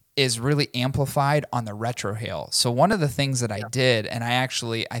is really amplified on the retrohale. So one of the things that I did, and I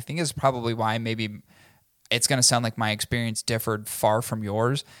think is probably why maybe it's going to sound like my experience differed far from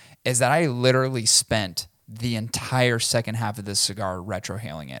yours, is that I literally spent the entire second half of this cigar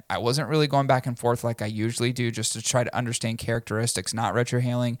retrohaling it. I wasn't really going back and forth like I usually do, just to try to understand characteristics, not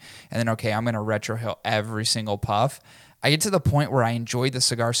retrohaling, and then, okay, I'm going to retrohale every single puff. I get to the point where I enjoyed the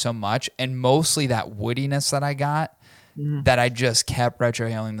cigar so much, and mostly that woodiness that I got, that I just kept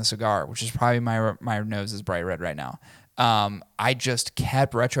retrohaling the cigar, which is probably my nose is bright red right now. I just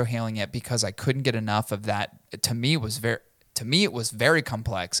kept retrohaling it because I couldn't get enough of that. To me, it was very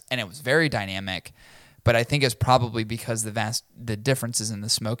complex and it was very dynamic. But I think it's probably because the differences in the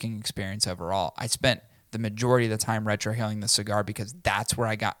smoking experience overall. I spent the majority of the time retrohaling the cigar because that's where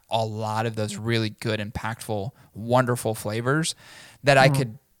I got a lot of those really good, impactful, wonderful flavors that I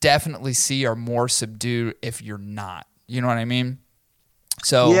could definitely see are more subdued if you're not. You know what I mean?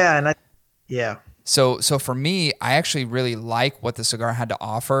 So So for me, I actually really like what the cigar had to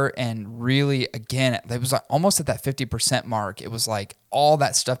offer, and really, again, it was like almost at that 50% mark. It was like all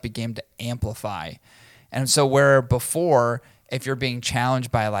that stuff began to amplify. And so where before, if you're being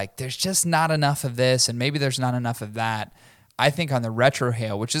challenged by like, there's just not enough of this and maybe there's not enough of that, I think on the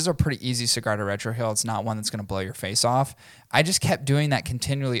retrohale, which is a pretty easy cigar to retrohale, it's not one that's going to blow your face off. I just kept doing that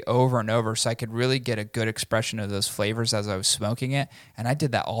continually over and over so I could really get a good expression of those flavors as I was smoking it. And I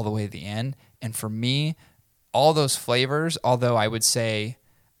did that all the way to the end. And for me, all those flavors, although I would say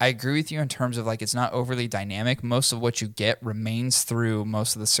I agree with you in terms of like it's not overly dynamic, most of what you get remains through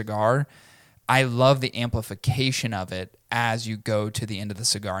most of the cigar. I love the amplification of it as you go to the end of the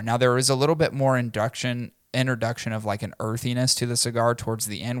cigar. Now, there is a little bit more introduction of like an earthiness to the cigar towards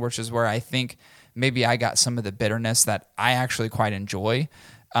the end, which is where I think maybe I got some of the bitterness that I actually quite enjoy.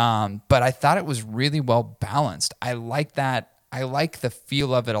 But I thought it was really well balanced. I like that. I like the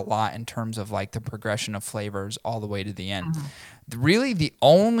feel of it a lot in terms of like the progression of flavors all the way to the end. Really, the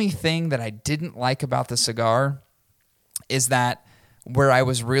only thing that I didn't like about the cigar is that where I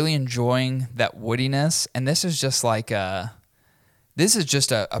was really enjoying that woodiness, and this is just a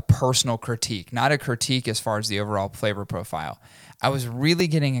personal critique, not a critique as far as the overall flavor profile. I was really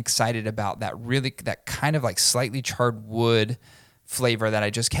getting excited about that kind of like slightly charred wood flavor that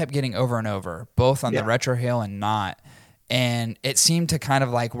I just kept getting over and over, both on the retrohale and not. And it seemed to kind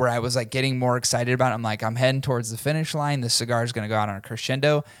of like where I was like getting more excited about it. I'm like, I'm heading towards the finish line. This cigar is going to go out on a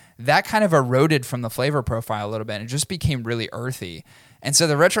crescendo. That kind of eroded from the flavor profile a little bit. And it just became really earthy. And so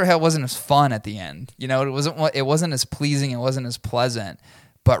the retrohale wasn't as fun at the end. You know, it wasn't as pleasing. It wasn't as pleasant.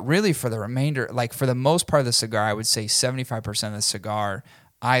 But really for the remainder, like for the most part of the cigar, I would say 75% of the cigar,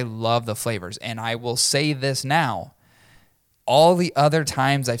 I love the flavors. And I will say this now. All the other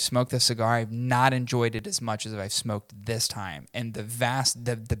times I've smoked this cigar, I've not enjoyed it as much as I've smoked this time. And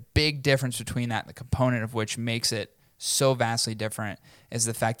the big difference between that, the component of which makes it so vastly different, is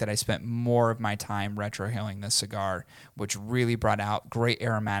the fact that I spent more of my time retrohaling this cigar, which really brought out great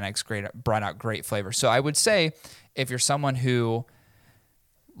aromatics, brought out great flavor. So I would say if you're someone who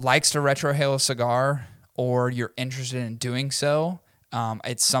likes to retrohale a cigar or you're interested in doing so,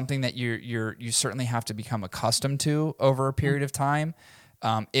 it's something that you certainly have to become accustomed to over a period of time.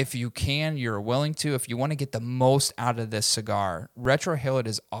 If you can, you're willing to. If you want to get the most out of this cigar, retrohale it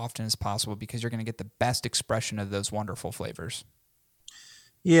as often as possible because you're going to get the best expression of those wonderful flavors.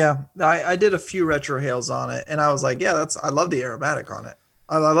 Yeah, I did a few retrohales on it, and I was like, yeah, I love the aromatic on it.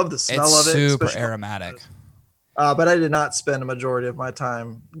 I love the smell of it. Super aromatic. But I did not spend a majority of my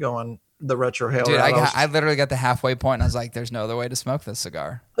time going the retrohale. Dude, I literally got the halfway point and I was like, there's no other way to smoke this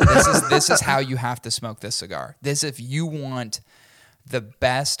cigar. This is how you have to smoke this cigar. If you want the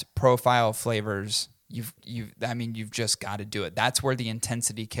best profile of flavors, you've just got to do it. That's where the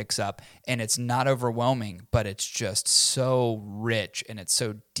intensity kicks up, and it's not overwhelming, but it's just so rich and it's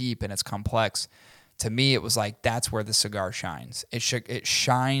so deep and it's complex. To me, it was like that's where the cigar shines. It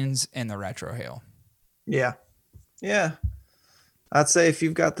shines in the retrohale. Yeah. I'd say if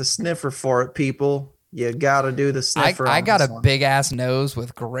you've got the sniffer for it, people, You gotta do the sniffer. I on got this a one. big ass nose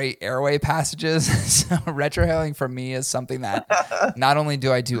with great airway passages. So retrohaling for me is something that not only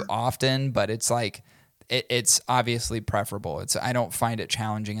do I do often, but it's like it's obviously preferable. I don't find it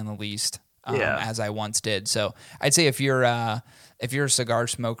challenging in the least, Yeah. as I once did. So I'd say if you're a cigar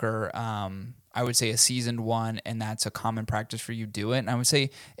smoker, I would say a seasoned one, and that's a common practice for you, do it. And I would say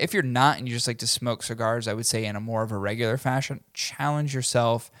if you're not and you just like to smoke cigars, I would say in a more of a regular fashion, challenge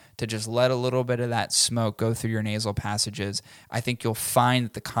yourself to just let a little bit of that smoke go through your nasal passages. I think you'll find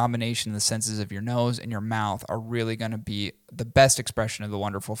that the combination of the senses of your nose and your mouth are really going to be the best expression of the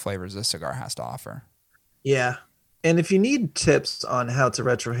wonderful flavors this cigar has to offer. Yeah. And if you need tips on how to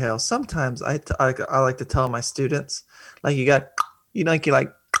retrohale, sometimes I like to tell my students, like you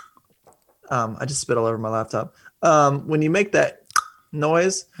like, I just spit all over my laptop. When you make that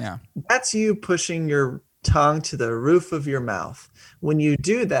noise, Yeah. that's you pushing your tongue to the roof of your mouth. When you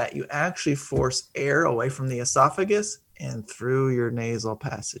do that, you actually force air away from the esophagus and through your nasal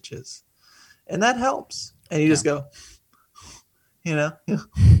passages. And that helps. And you just go, and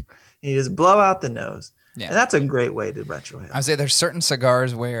you just blow out the nose. Yeah. And that's a great way to retrohale. I would say there's certain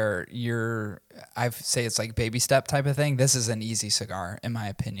cigars where I say it's like baby step type of thing. This is an easy cigar, in my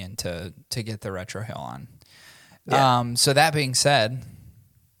opinion, to get the retrohale on. Yeah. So that being said,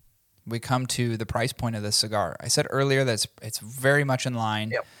 we come to the price point of this cigar. I said earlier that it's very much in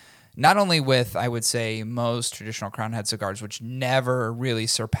line, not only with, I would say, most traditional crown head cigars, which never really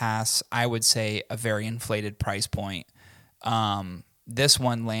surpass, I would say, a very inflated price point. This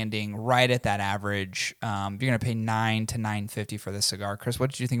one landing right at that average. You're going to pay $9 to $9.50 for this cigar. Chris,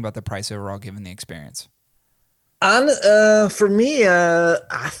 what did you think about the price overall, given the experience? For me,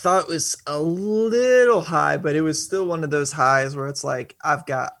 I thought it was a little high, but it was still one of those highs where it's like I've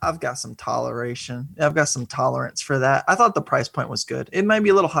got some toleration. I've got some tolerance for that. I thought the price point was good. It might be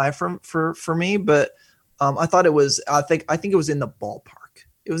a little high for me, but I thought it was. I think it was in the ballpark.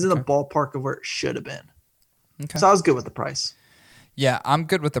 It was in the ballpark of where it should have been. Okay. So I was good with the price. Yeah, I'm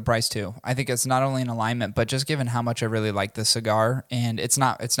good with the price too. I think it's not only in alignment, but just given how much I really like this cigar, and it's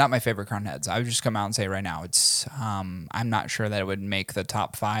not my favorite crown heads. I would just come out and say right now, I'm not sure that it would make the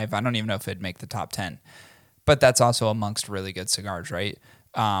top 5. I don't even know if it'd make the top 10, but that's also amongst really good cigars, right?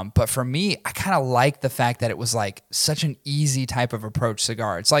 But for me, I kind of like the fact that it was like such an easy type of approach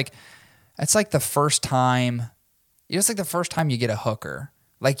cigar. It's like the first time, it's like the first time you get a hooker.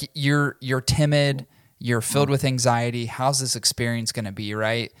 Like you're timid. You're filled with anxiety. How's this experience going to be,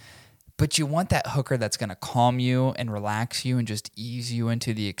 right? But you want that hooker that's going to calm you and relax you and just ease you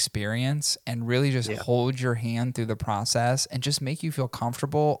into the experience and really just hold your hand through the process and just make you feel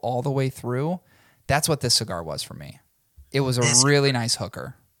comfortable all the way through. That's what this cigar was for me. It was a really nice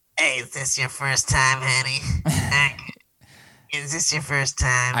hooker. Hey, is this your first time, honey? Is this your first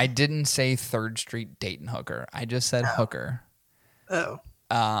time? I didn't say 3rd Street Dayton hooker. I just said hooker. Oh.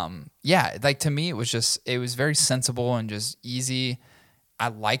 Yeah, like to me, it was very sensible and just easy. I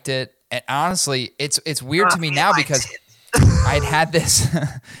liked it. And honestly, it's weird to me now because I had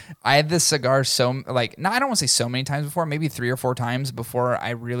this cigar I don't want to say so many times before, maybe 3 or 4 times before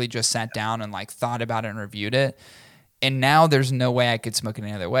I really just sat down and like thought about it and reviewed it. And now there's no way I could smoke it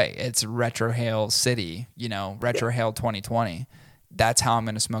any other way. It's Retrohale City, Retrohale 2020. That's how I'm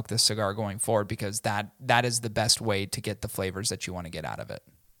going to smoke this cigar going forward because that is the best way to get the flavors that you want to get out of it.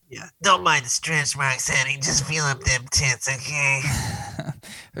 Yeah, don't mind the stretch marks, honey. Just feel up them tits, okay?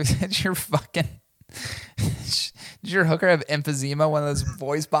 Does your hooker have emphysema, one of those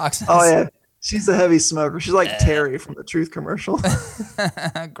voice boxes? Oh, yeah. She's a heavy smoker. She's like Terry from the Truth commercial.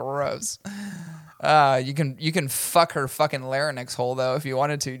 Gross. You can fuck her fucking larynx hole, though, if you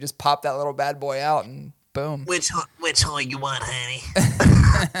wanted to. Just pop that little bad boy out and boom. Which hole you want,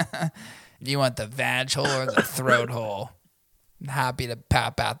 honey? Do you want the vag hole or the throat hole? I'm happy to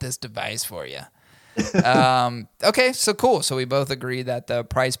pop out this device for you. Okay, so cool. So we both agree that the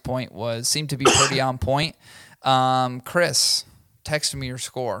price point seemed to be pretty on point. Chris, text me your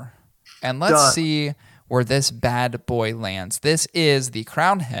score. And let's see where this bad boy lands. This is the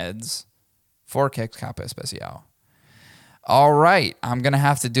Crown Heads 4 Kicks Capa Especial. All right, I'm going to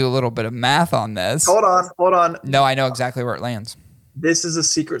have to do a little bit of math on this. Hold on. No, I know exactly where it lands. This is a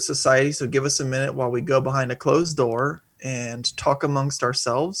secret society, so give us a minute while we go behind a closed door and talk amongst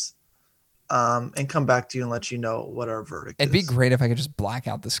ourselves and come back to you and let you know what our verdict is. It'd be great if I could just black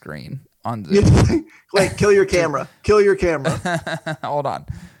out the screen on Zoom. Wait, kill your camera. Hold on.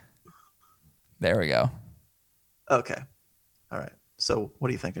 There we go. Okay. All right. So what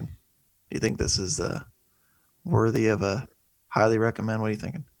are you thinking? Do you think this is worthy of a highly recommend? What are you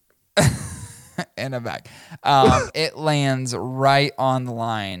thinking? And I'm back. It lands right on the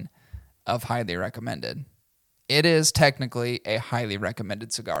line of highly recommended. It is technically a highly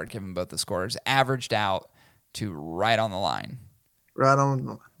recommended cigar, given both the scores, averaged out to right on the line. Right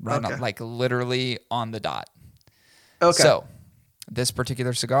on. Right Okay. on, like literally on the dot. Okay. So this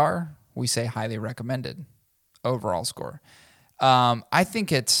particular cigar, we say highly recommended overall score. I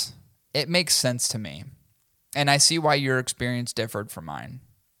think it makes sense to me. And I see why your experience differed from mine.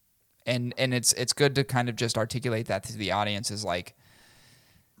 And it's good to kind of just articulate that to the audience is like,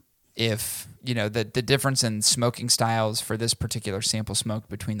 if, you know, the difference in smoking styles for this particular sample smoke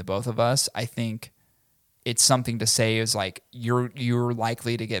between the both of us, I think it's something to say is like you're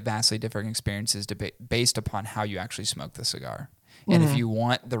likely to get vastly different experiences based upon how you actually smoke the cigar. And if you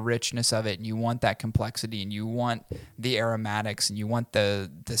want the richness of it and you want that complexity and you want the aromatics and you want the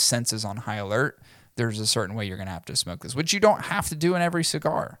senses on high alert, there's a certain way you're going to have to smoke this, which you don't have to do in every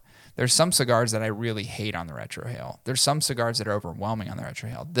cigar. There's some cigars that I really hate on the retrohale. There's some cigars that are overwhelming on the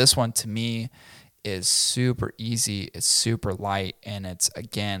retrohale. This one to me is super easy. It's super light. And it's,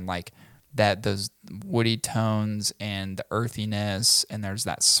 again, like that, those woody tones and the earthiness. And there's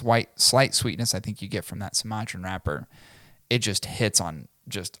that slight sweetness I think you get from that Sumatran wrapper. It just hits on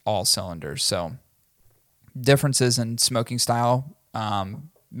just all cylinders. So differences in smoking style,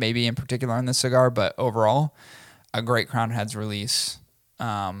 maybe in particular on this cigar, but overall, a great Crown Heads release.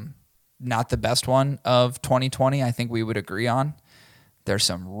 Not the best one of 2020, I think we would agree on. There's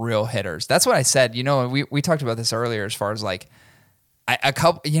some real hitters. That's what I said. You know, we talked about this earlier as far as like a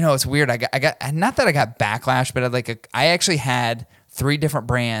couple, you know, it's weird. I got not that I got backlash, but I actually had 3 different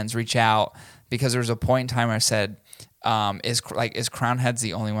brands reach out because there was a point in time where I said, is Crown Heads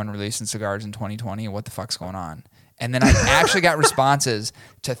the only one releasing cigars in 2020? What the fuck's going on? And then I actually got responses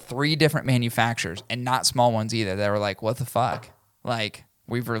to 3 different manufacturers, and not small ones either. They were like, what the fuck? Like,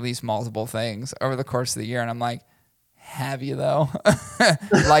 we've released multiple things over the course of the year. And I'm like, have you though?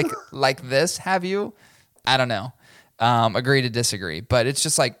 like this, have you? I don't know. Agree to disagree. But it's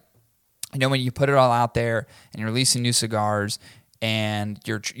just like, you know, when you put it all out there and you're releasing new cigars and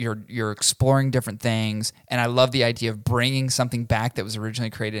you're exploring different things. And I love the idea of bringing something back that was originally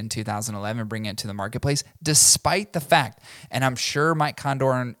created in 2011, bringing it to the marketplace, despite the fact, and I'm sure Mike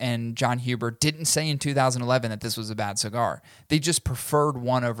Condor and John Huber didn't say in 2011 that this was a bad cigar. They just preferred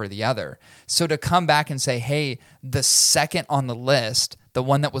one over the other. So to come back and say, hey, the second on the list, the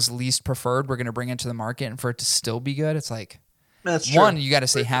one that was least preferred, we're going to bring it to the market, and for it to still be good, it's like, that's true. One, you got to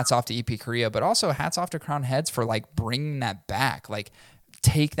say hats off to EP Korea, but also hats off to Crown Heads for like bringing that back. Like,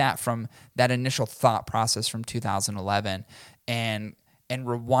 take that from that initial thought process from 2011 and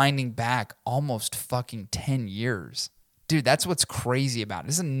rewinding back almost fucking 10 years. Dude, that's what's crazy about it.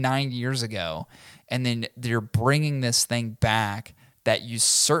 This is 9 years ago, and then you're bringing this thing back that you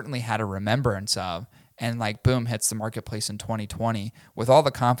certainly had a remembrance of, and like, boom, hits the marketplace in 2020 with all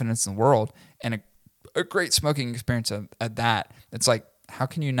the confidence in the world and a great smoking experience at that. It's like, how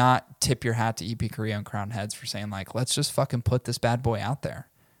can you not tip your hat to EP Korea and Crown Heads for saying like, let's just fucking put this bad boy out there?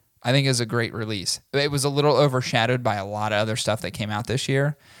 I think it was a great release. It was a little overshadowed by a lot of other stuff that came out this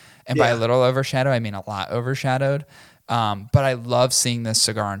year. And by a little overshadowed, I mean a lot overshadowed. But I love seeing this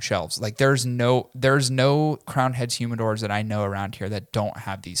cigar on shelves. Like, there's no Crown Heads humidors that I know around here that don't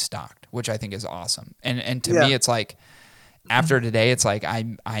have these stocked, which I think is awesome. And to me, it's like, after today, it's like,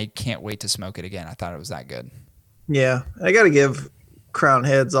 I can't wait to smoke it again. I thought it was that good. Yeah. I got to give Crown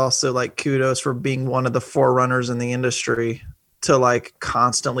Heads also like kudos for being one of the forerunners in the industry to like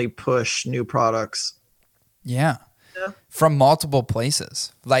constantly push new products. Yeah. From multiple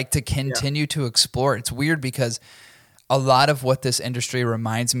places, like to continue to explore. It's weird because a lot of what this industry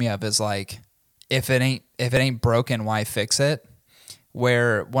reminds me of is like, if it ain't broken, why fix it?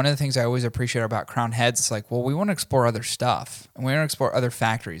 Where one of the things I always appreciate about Crown Heads is like, well, we want to explore other stuff, and we want to explore other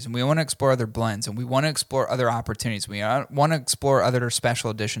factories, and we want to explore other blends, and we want to explore other opportunities. We want to explore other special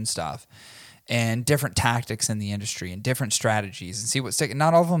edition stuff and different tactics in the industry and different strategies and see what stick.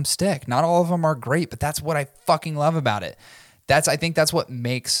 Not all of them stick. Not all of them are great, but that's what I fucking love about it. I think that's what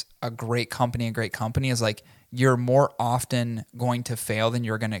makes a great company is like, you're more often going to fail than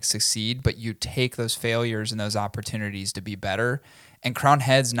you're going to succeed, but you take those failures and those opportunities to be better. And Crown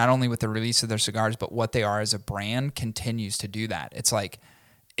Heads, not only with the release of their cigars, but what they are as a brand, continues to do that. It's like,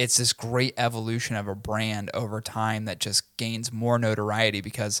 it's this great evolution of a brand over time that just gains more notoriety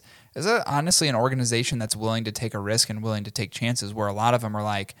because it's honestly an organization that's willing to take a risk and willing to take chances, where a lot of them are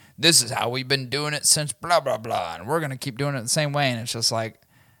like, this is how we've been doing it since blah, blah, blah, and we're going to keep doing it the same way. And it's just like,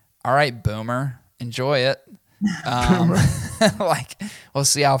 all right, boomer, enjoy it. Like, we'll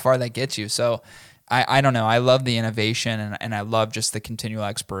see how far that gets you. So I don't know. I love the innovation and I love just the continual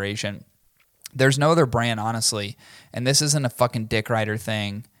exploration. There's no other brand, honestly, and this isn't a fucking dick rider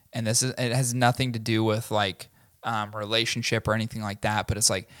thing. and it has nothing to do with like relationship or anything like that, but it's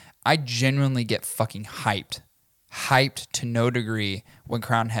like I genuinely get fucking hyped to no degree when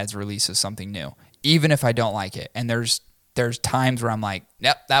Crown Heads releases something new, even if I don't like it. And there's times where I'm like,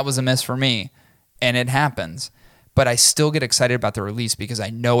 yep, that was a miss for me, and it happens. But I still get excited about the release because I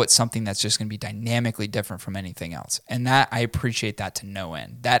know it's something that's just going to be dynamically different from anything else. And that I appreciate that to no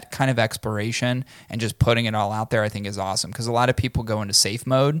end. That kind of exploration and just putting it all out there I think is awesome, because a lot of people go into safe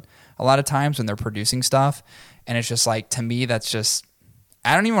mode a lot of times when they're producing stuff. And it's just like, to me, that's just,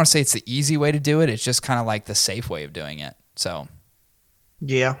 I don't even want to say it's the easy way to do it. It's just kind of like the safe way of doing it. So.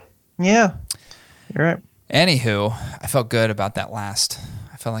 Yeah. You're right. Anywho, I felt good about that last.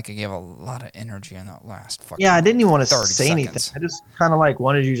 I felt like I gave a lot of energy in that last fucking. Yeah, I didn't even want to say seconds. anything. I just kind of like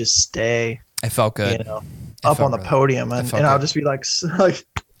wanted you to stay. It felt good. You know, up on the podium, and I'll just be like.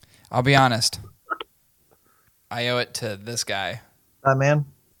 I'll be honest. I owe it to this guy. That man.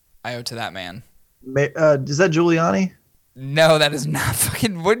 I owe it to that man. Is that Giuliani? No, that is not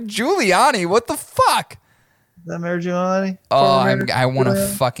fucking. What Giuliani? What the fuck? Is that Mayor Giuliani? Oh, I want to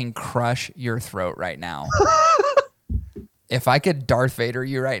fucking crush your throat right now. If I could Darth Vader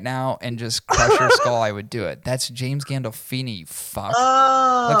you right now and just crush your skull, I would do it. That's James Gandolfini, you fuck.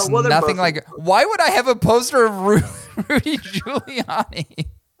 Looks nothing like. Why would I have a poster of Rudy Giuliani?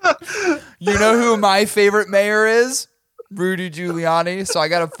 You know who my favorite mayor is? Rudy Giuliani. So I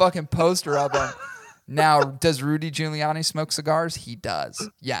got a fucking poster of him. Now, does Rudy Giuliani smoke cigars? He does.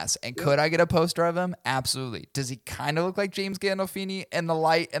 Yes. And could I get a poster of him? Absolutely. Does he kind of look like James Gandolfini in the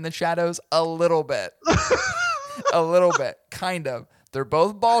light and the shadows? A little bit. A little bit. Kind of. They're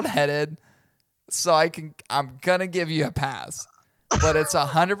both bald-headed, so I'm going to give you a pass. But it's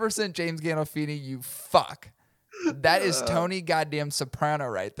 100% James Gandolfini, you fuck. That is Tony goddamn Soprano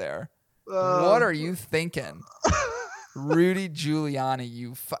right there. What are you thinking? Rudy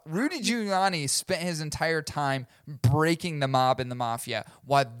Giuliani, Rudy Giuliani spent his entire time breaking the mob and the mafia,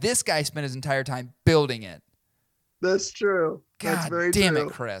 while this guy spent his entire time building it. That's true. That's very damn true.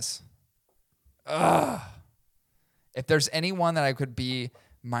 It, Chris. Ugh. If there's anyone that I could be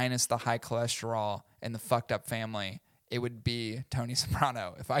minus the high cholesterol and the fucked up family, it would be Tony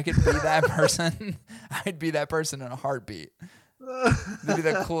Soprano. If I could be that person, I'd be that person in a heartbeat. It'd be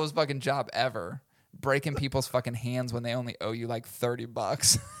the coolest fucking job ever. Breaking people's fucking hands when they only owe you like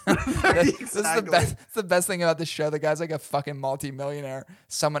 $30. This is the best thing about the show. The guy's like a fucking multi-millionaire.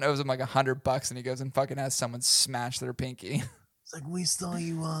 Someone owes him like $100 and he goes and fucking has someone smash their pinky. It's like, we saw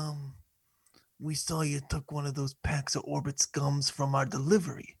you took one of those packs of Orbit's gums from our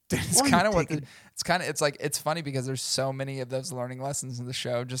delivery. It's funny because there's so many of those learning lessons in the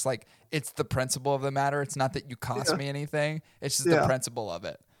show. Just like, it's the principle of the matter. It's not that you cost me anything. It's just the principle of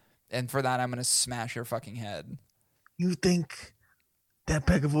it. And for that, I'm going to smash your fucking head. You think that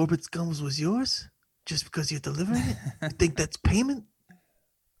pack of Orbit's gums was yours just because you're delivering it? You think that's payment?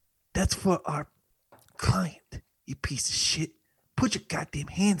 That's for our client, you piece of shit. Put your goddamn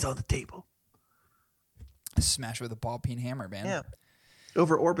hands on the table. Smash with a ball peen hammer, man. Yeah.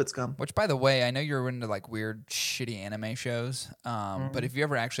 Over Orbit's gum. Which, by the way, I know you're into like weird, shitty anime shows. But if you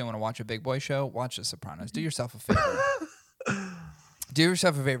ever actually want to watch a big boy show, watch The Sopranos. Do yourself a favor. Do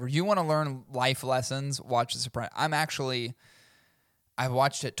yourself a favor. You want to learn life lessons, watch The Sopranos. I've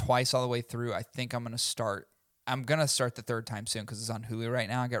watched it twice all the way through. I think I'm going to start the third time soon because it's on Hulu right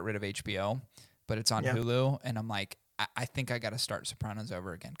now. I got rid of HBO, but it's on Hulu. And I'm like, I think I got to start Sopranos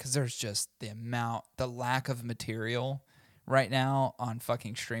over again because there's just the lack of material right now on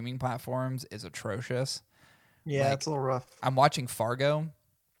fucking streaming platforms is atrocious. Yeah, like, it's a little rough. I'm watching Fargo,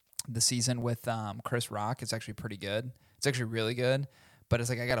 the season with Chris Rock. It's actually pretty good. It's actually really good, but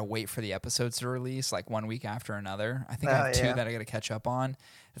it's like I got to wait for the episodes to release like one week after another. I think I have two that I got to catch up on.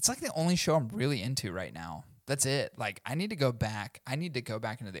 It's like the only show I'm really into right now. That's it. Like I need to go back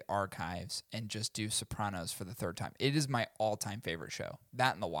into the archives and just do Sopranos for the third time. It is my all-time favorite show.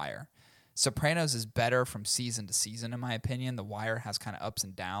 That and The Wire. Sopranos is better from season to season in my opinion. The Wire has kind of ups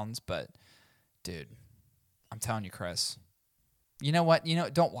and downs, but dude, I'm telling you, Chris, you know what?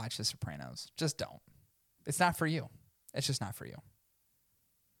 Don't watch The Sopranos. Just don't. It's not for you. It's just not for you.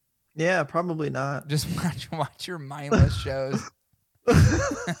 Yeah, probably not. Just watch your mindless shows.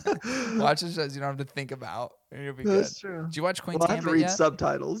 Watch the shows you don't have to think about. You'll be good. That's true. Did you watch Queen's Gambit Gambit I have to read yet?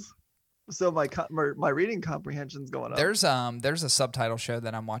 subtitles, so my reading comprehension's going up. There's a subtitle show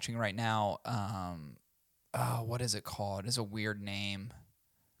that I'm watching right now. What is it called? It's a weird name.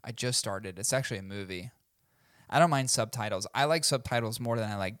 I just started. It's actually a movie. I don't mind subtitles. I like subtitles more than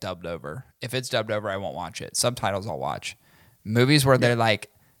I like dubbed over. If it's dubbed over, I won't watch it. Subtitles, I'll watch. Movies where they're like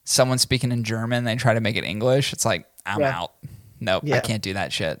someone speaking in German, they try to make it English. It's like I'm out. Nope, I can't do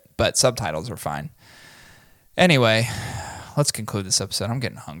that shit. But subtitles are fine. Anyway, let's conclude this episode. I'm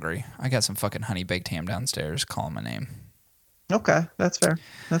getting hungry. I got some fucking honey baked ham downstairs calling my name. Okay, that's fair.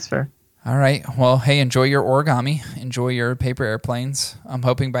 That's fair. All right. Well, hey, enjoy your origami. Enjoy your paper airplanes. I'm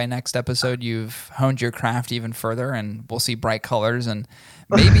hoping by next episode you've honed your craft even further and we'll see bright colors and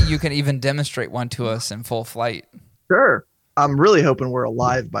maybe you can even demonstrate one to us in full flight. Sure. I'm really hoping we're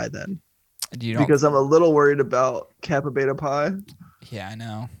alive by then. Because I'm a little worried about Kappa Beta Pi. Yeah, I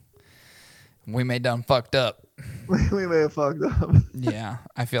know. We may done fucked up. We may have fucked up. Yeah,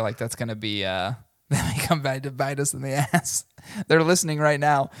 I feel like that's going to be... They may come back to bite us in the ass. They're listening right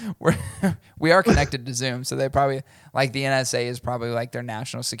now. We are connected to Zoom, so they probably, like the NSA is probably like their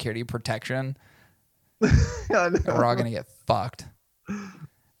national security protection. We're all going to get fucked.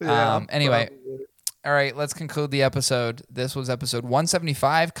 Yeah, anyway, probably. All right, let's conclude the episode. This was episode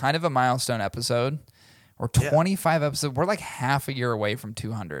 175, kind of a milestone episode. Or 25 episodes. We're like half a year away from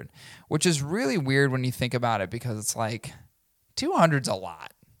 200, which is really weird when you think about it because it's like 200's a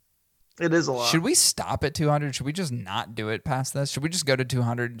lot. It is a lot. Should we stop at 200? Should we just not do it past this? Should we just go to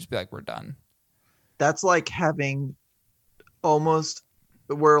 200 and just be like, we're done? That's like having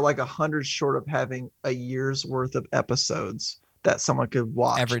we're like 100 short of having a year's worth of episodes that someone could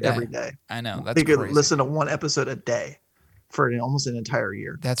watch every day. I know. That's they could crazy. listen to one episode a day for almost an entire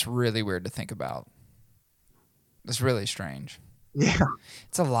year. That's really weird to think about. It's really strange. Yeah.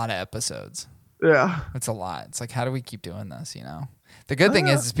 It's a lot of episodes. Yeah. It's a lot. It's like, how do we keep doing this, you know? The good thing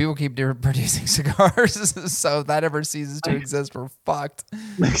is people keep producing cigars, so if that ever ceases to exist, we're fucked.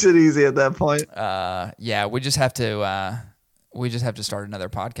 Makes it easy at that point. Yeah, we just have to start another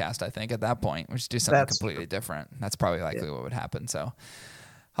podcast, I think, at that point. We just do something completely different. That's probably likely what would happen. So,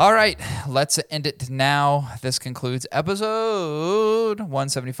 all right, let's end it now. This concludes episode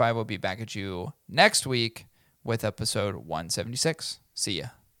 175. We'll be back at you next week with episode 176. See ya.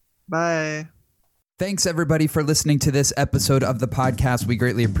 Bye. Thanks, everybody, for listening to this episode of the podcast. We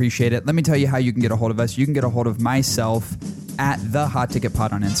greatly appreciate it. Let me tell you how you can get a hold of us. You can get a hold of myself at the Hot Ticket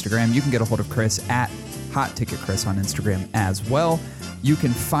Pod on Instagram. You can get a hold of Chris at Hot Ticket Chris on Instagram as well. You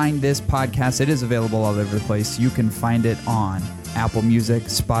can find this podcast. It is available all over the place. You can find it on Apple Music,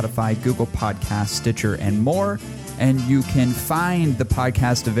 Spotify, Google Podcasts, Stitcher, and more. And you can find the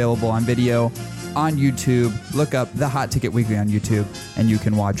podcast available on video on YouTube. Look up The Hot Ticket Weekly on YouTube, and you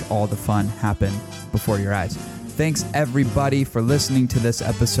can watch all the fun happen before your eyes. Thanks, everybody, for listening to this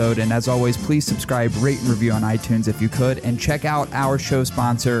episode. And as always, please subscribe, rate, and review on iTunes if you could. And check out our show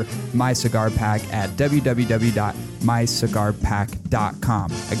sponsor, My Cigar Pack, at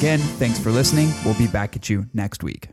www.mycigarpack.com. Again, thanks for listening. We'll be back at you next week.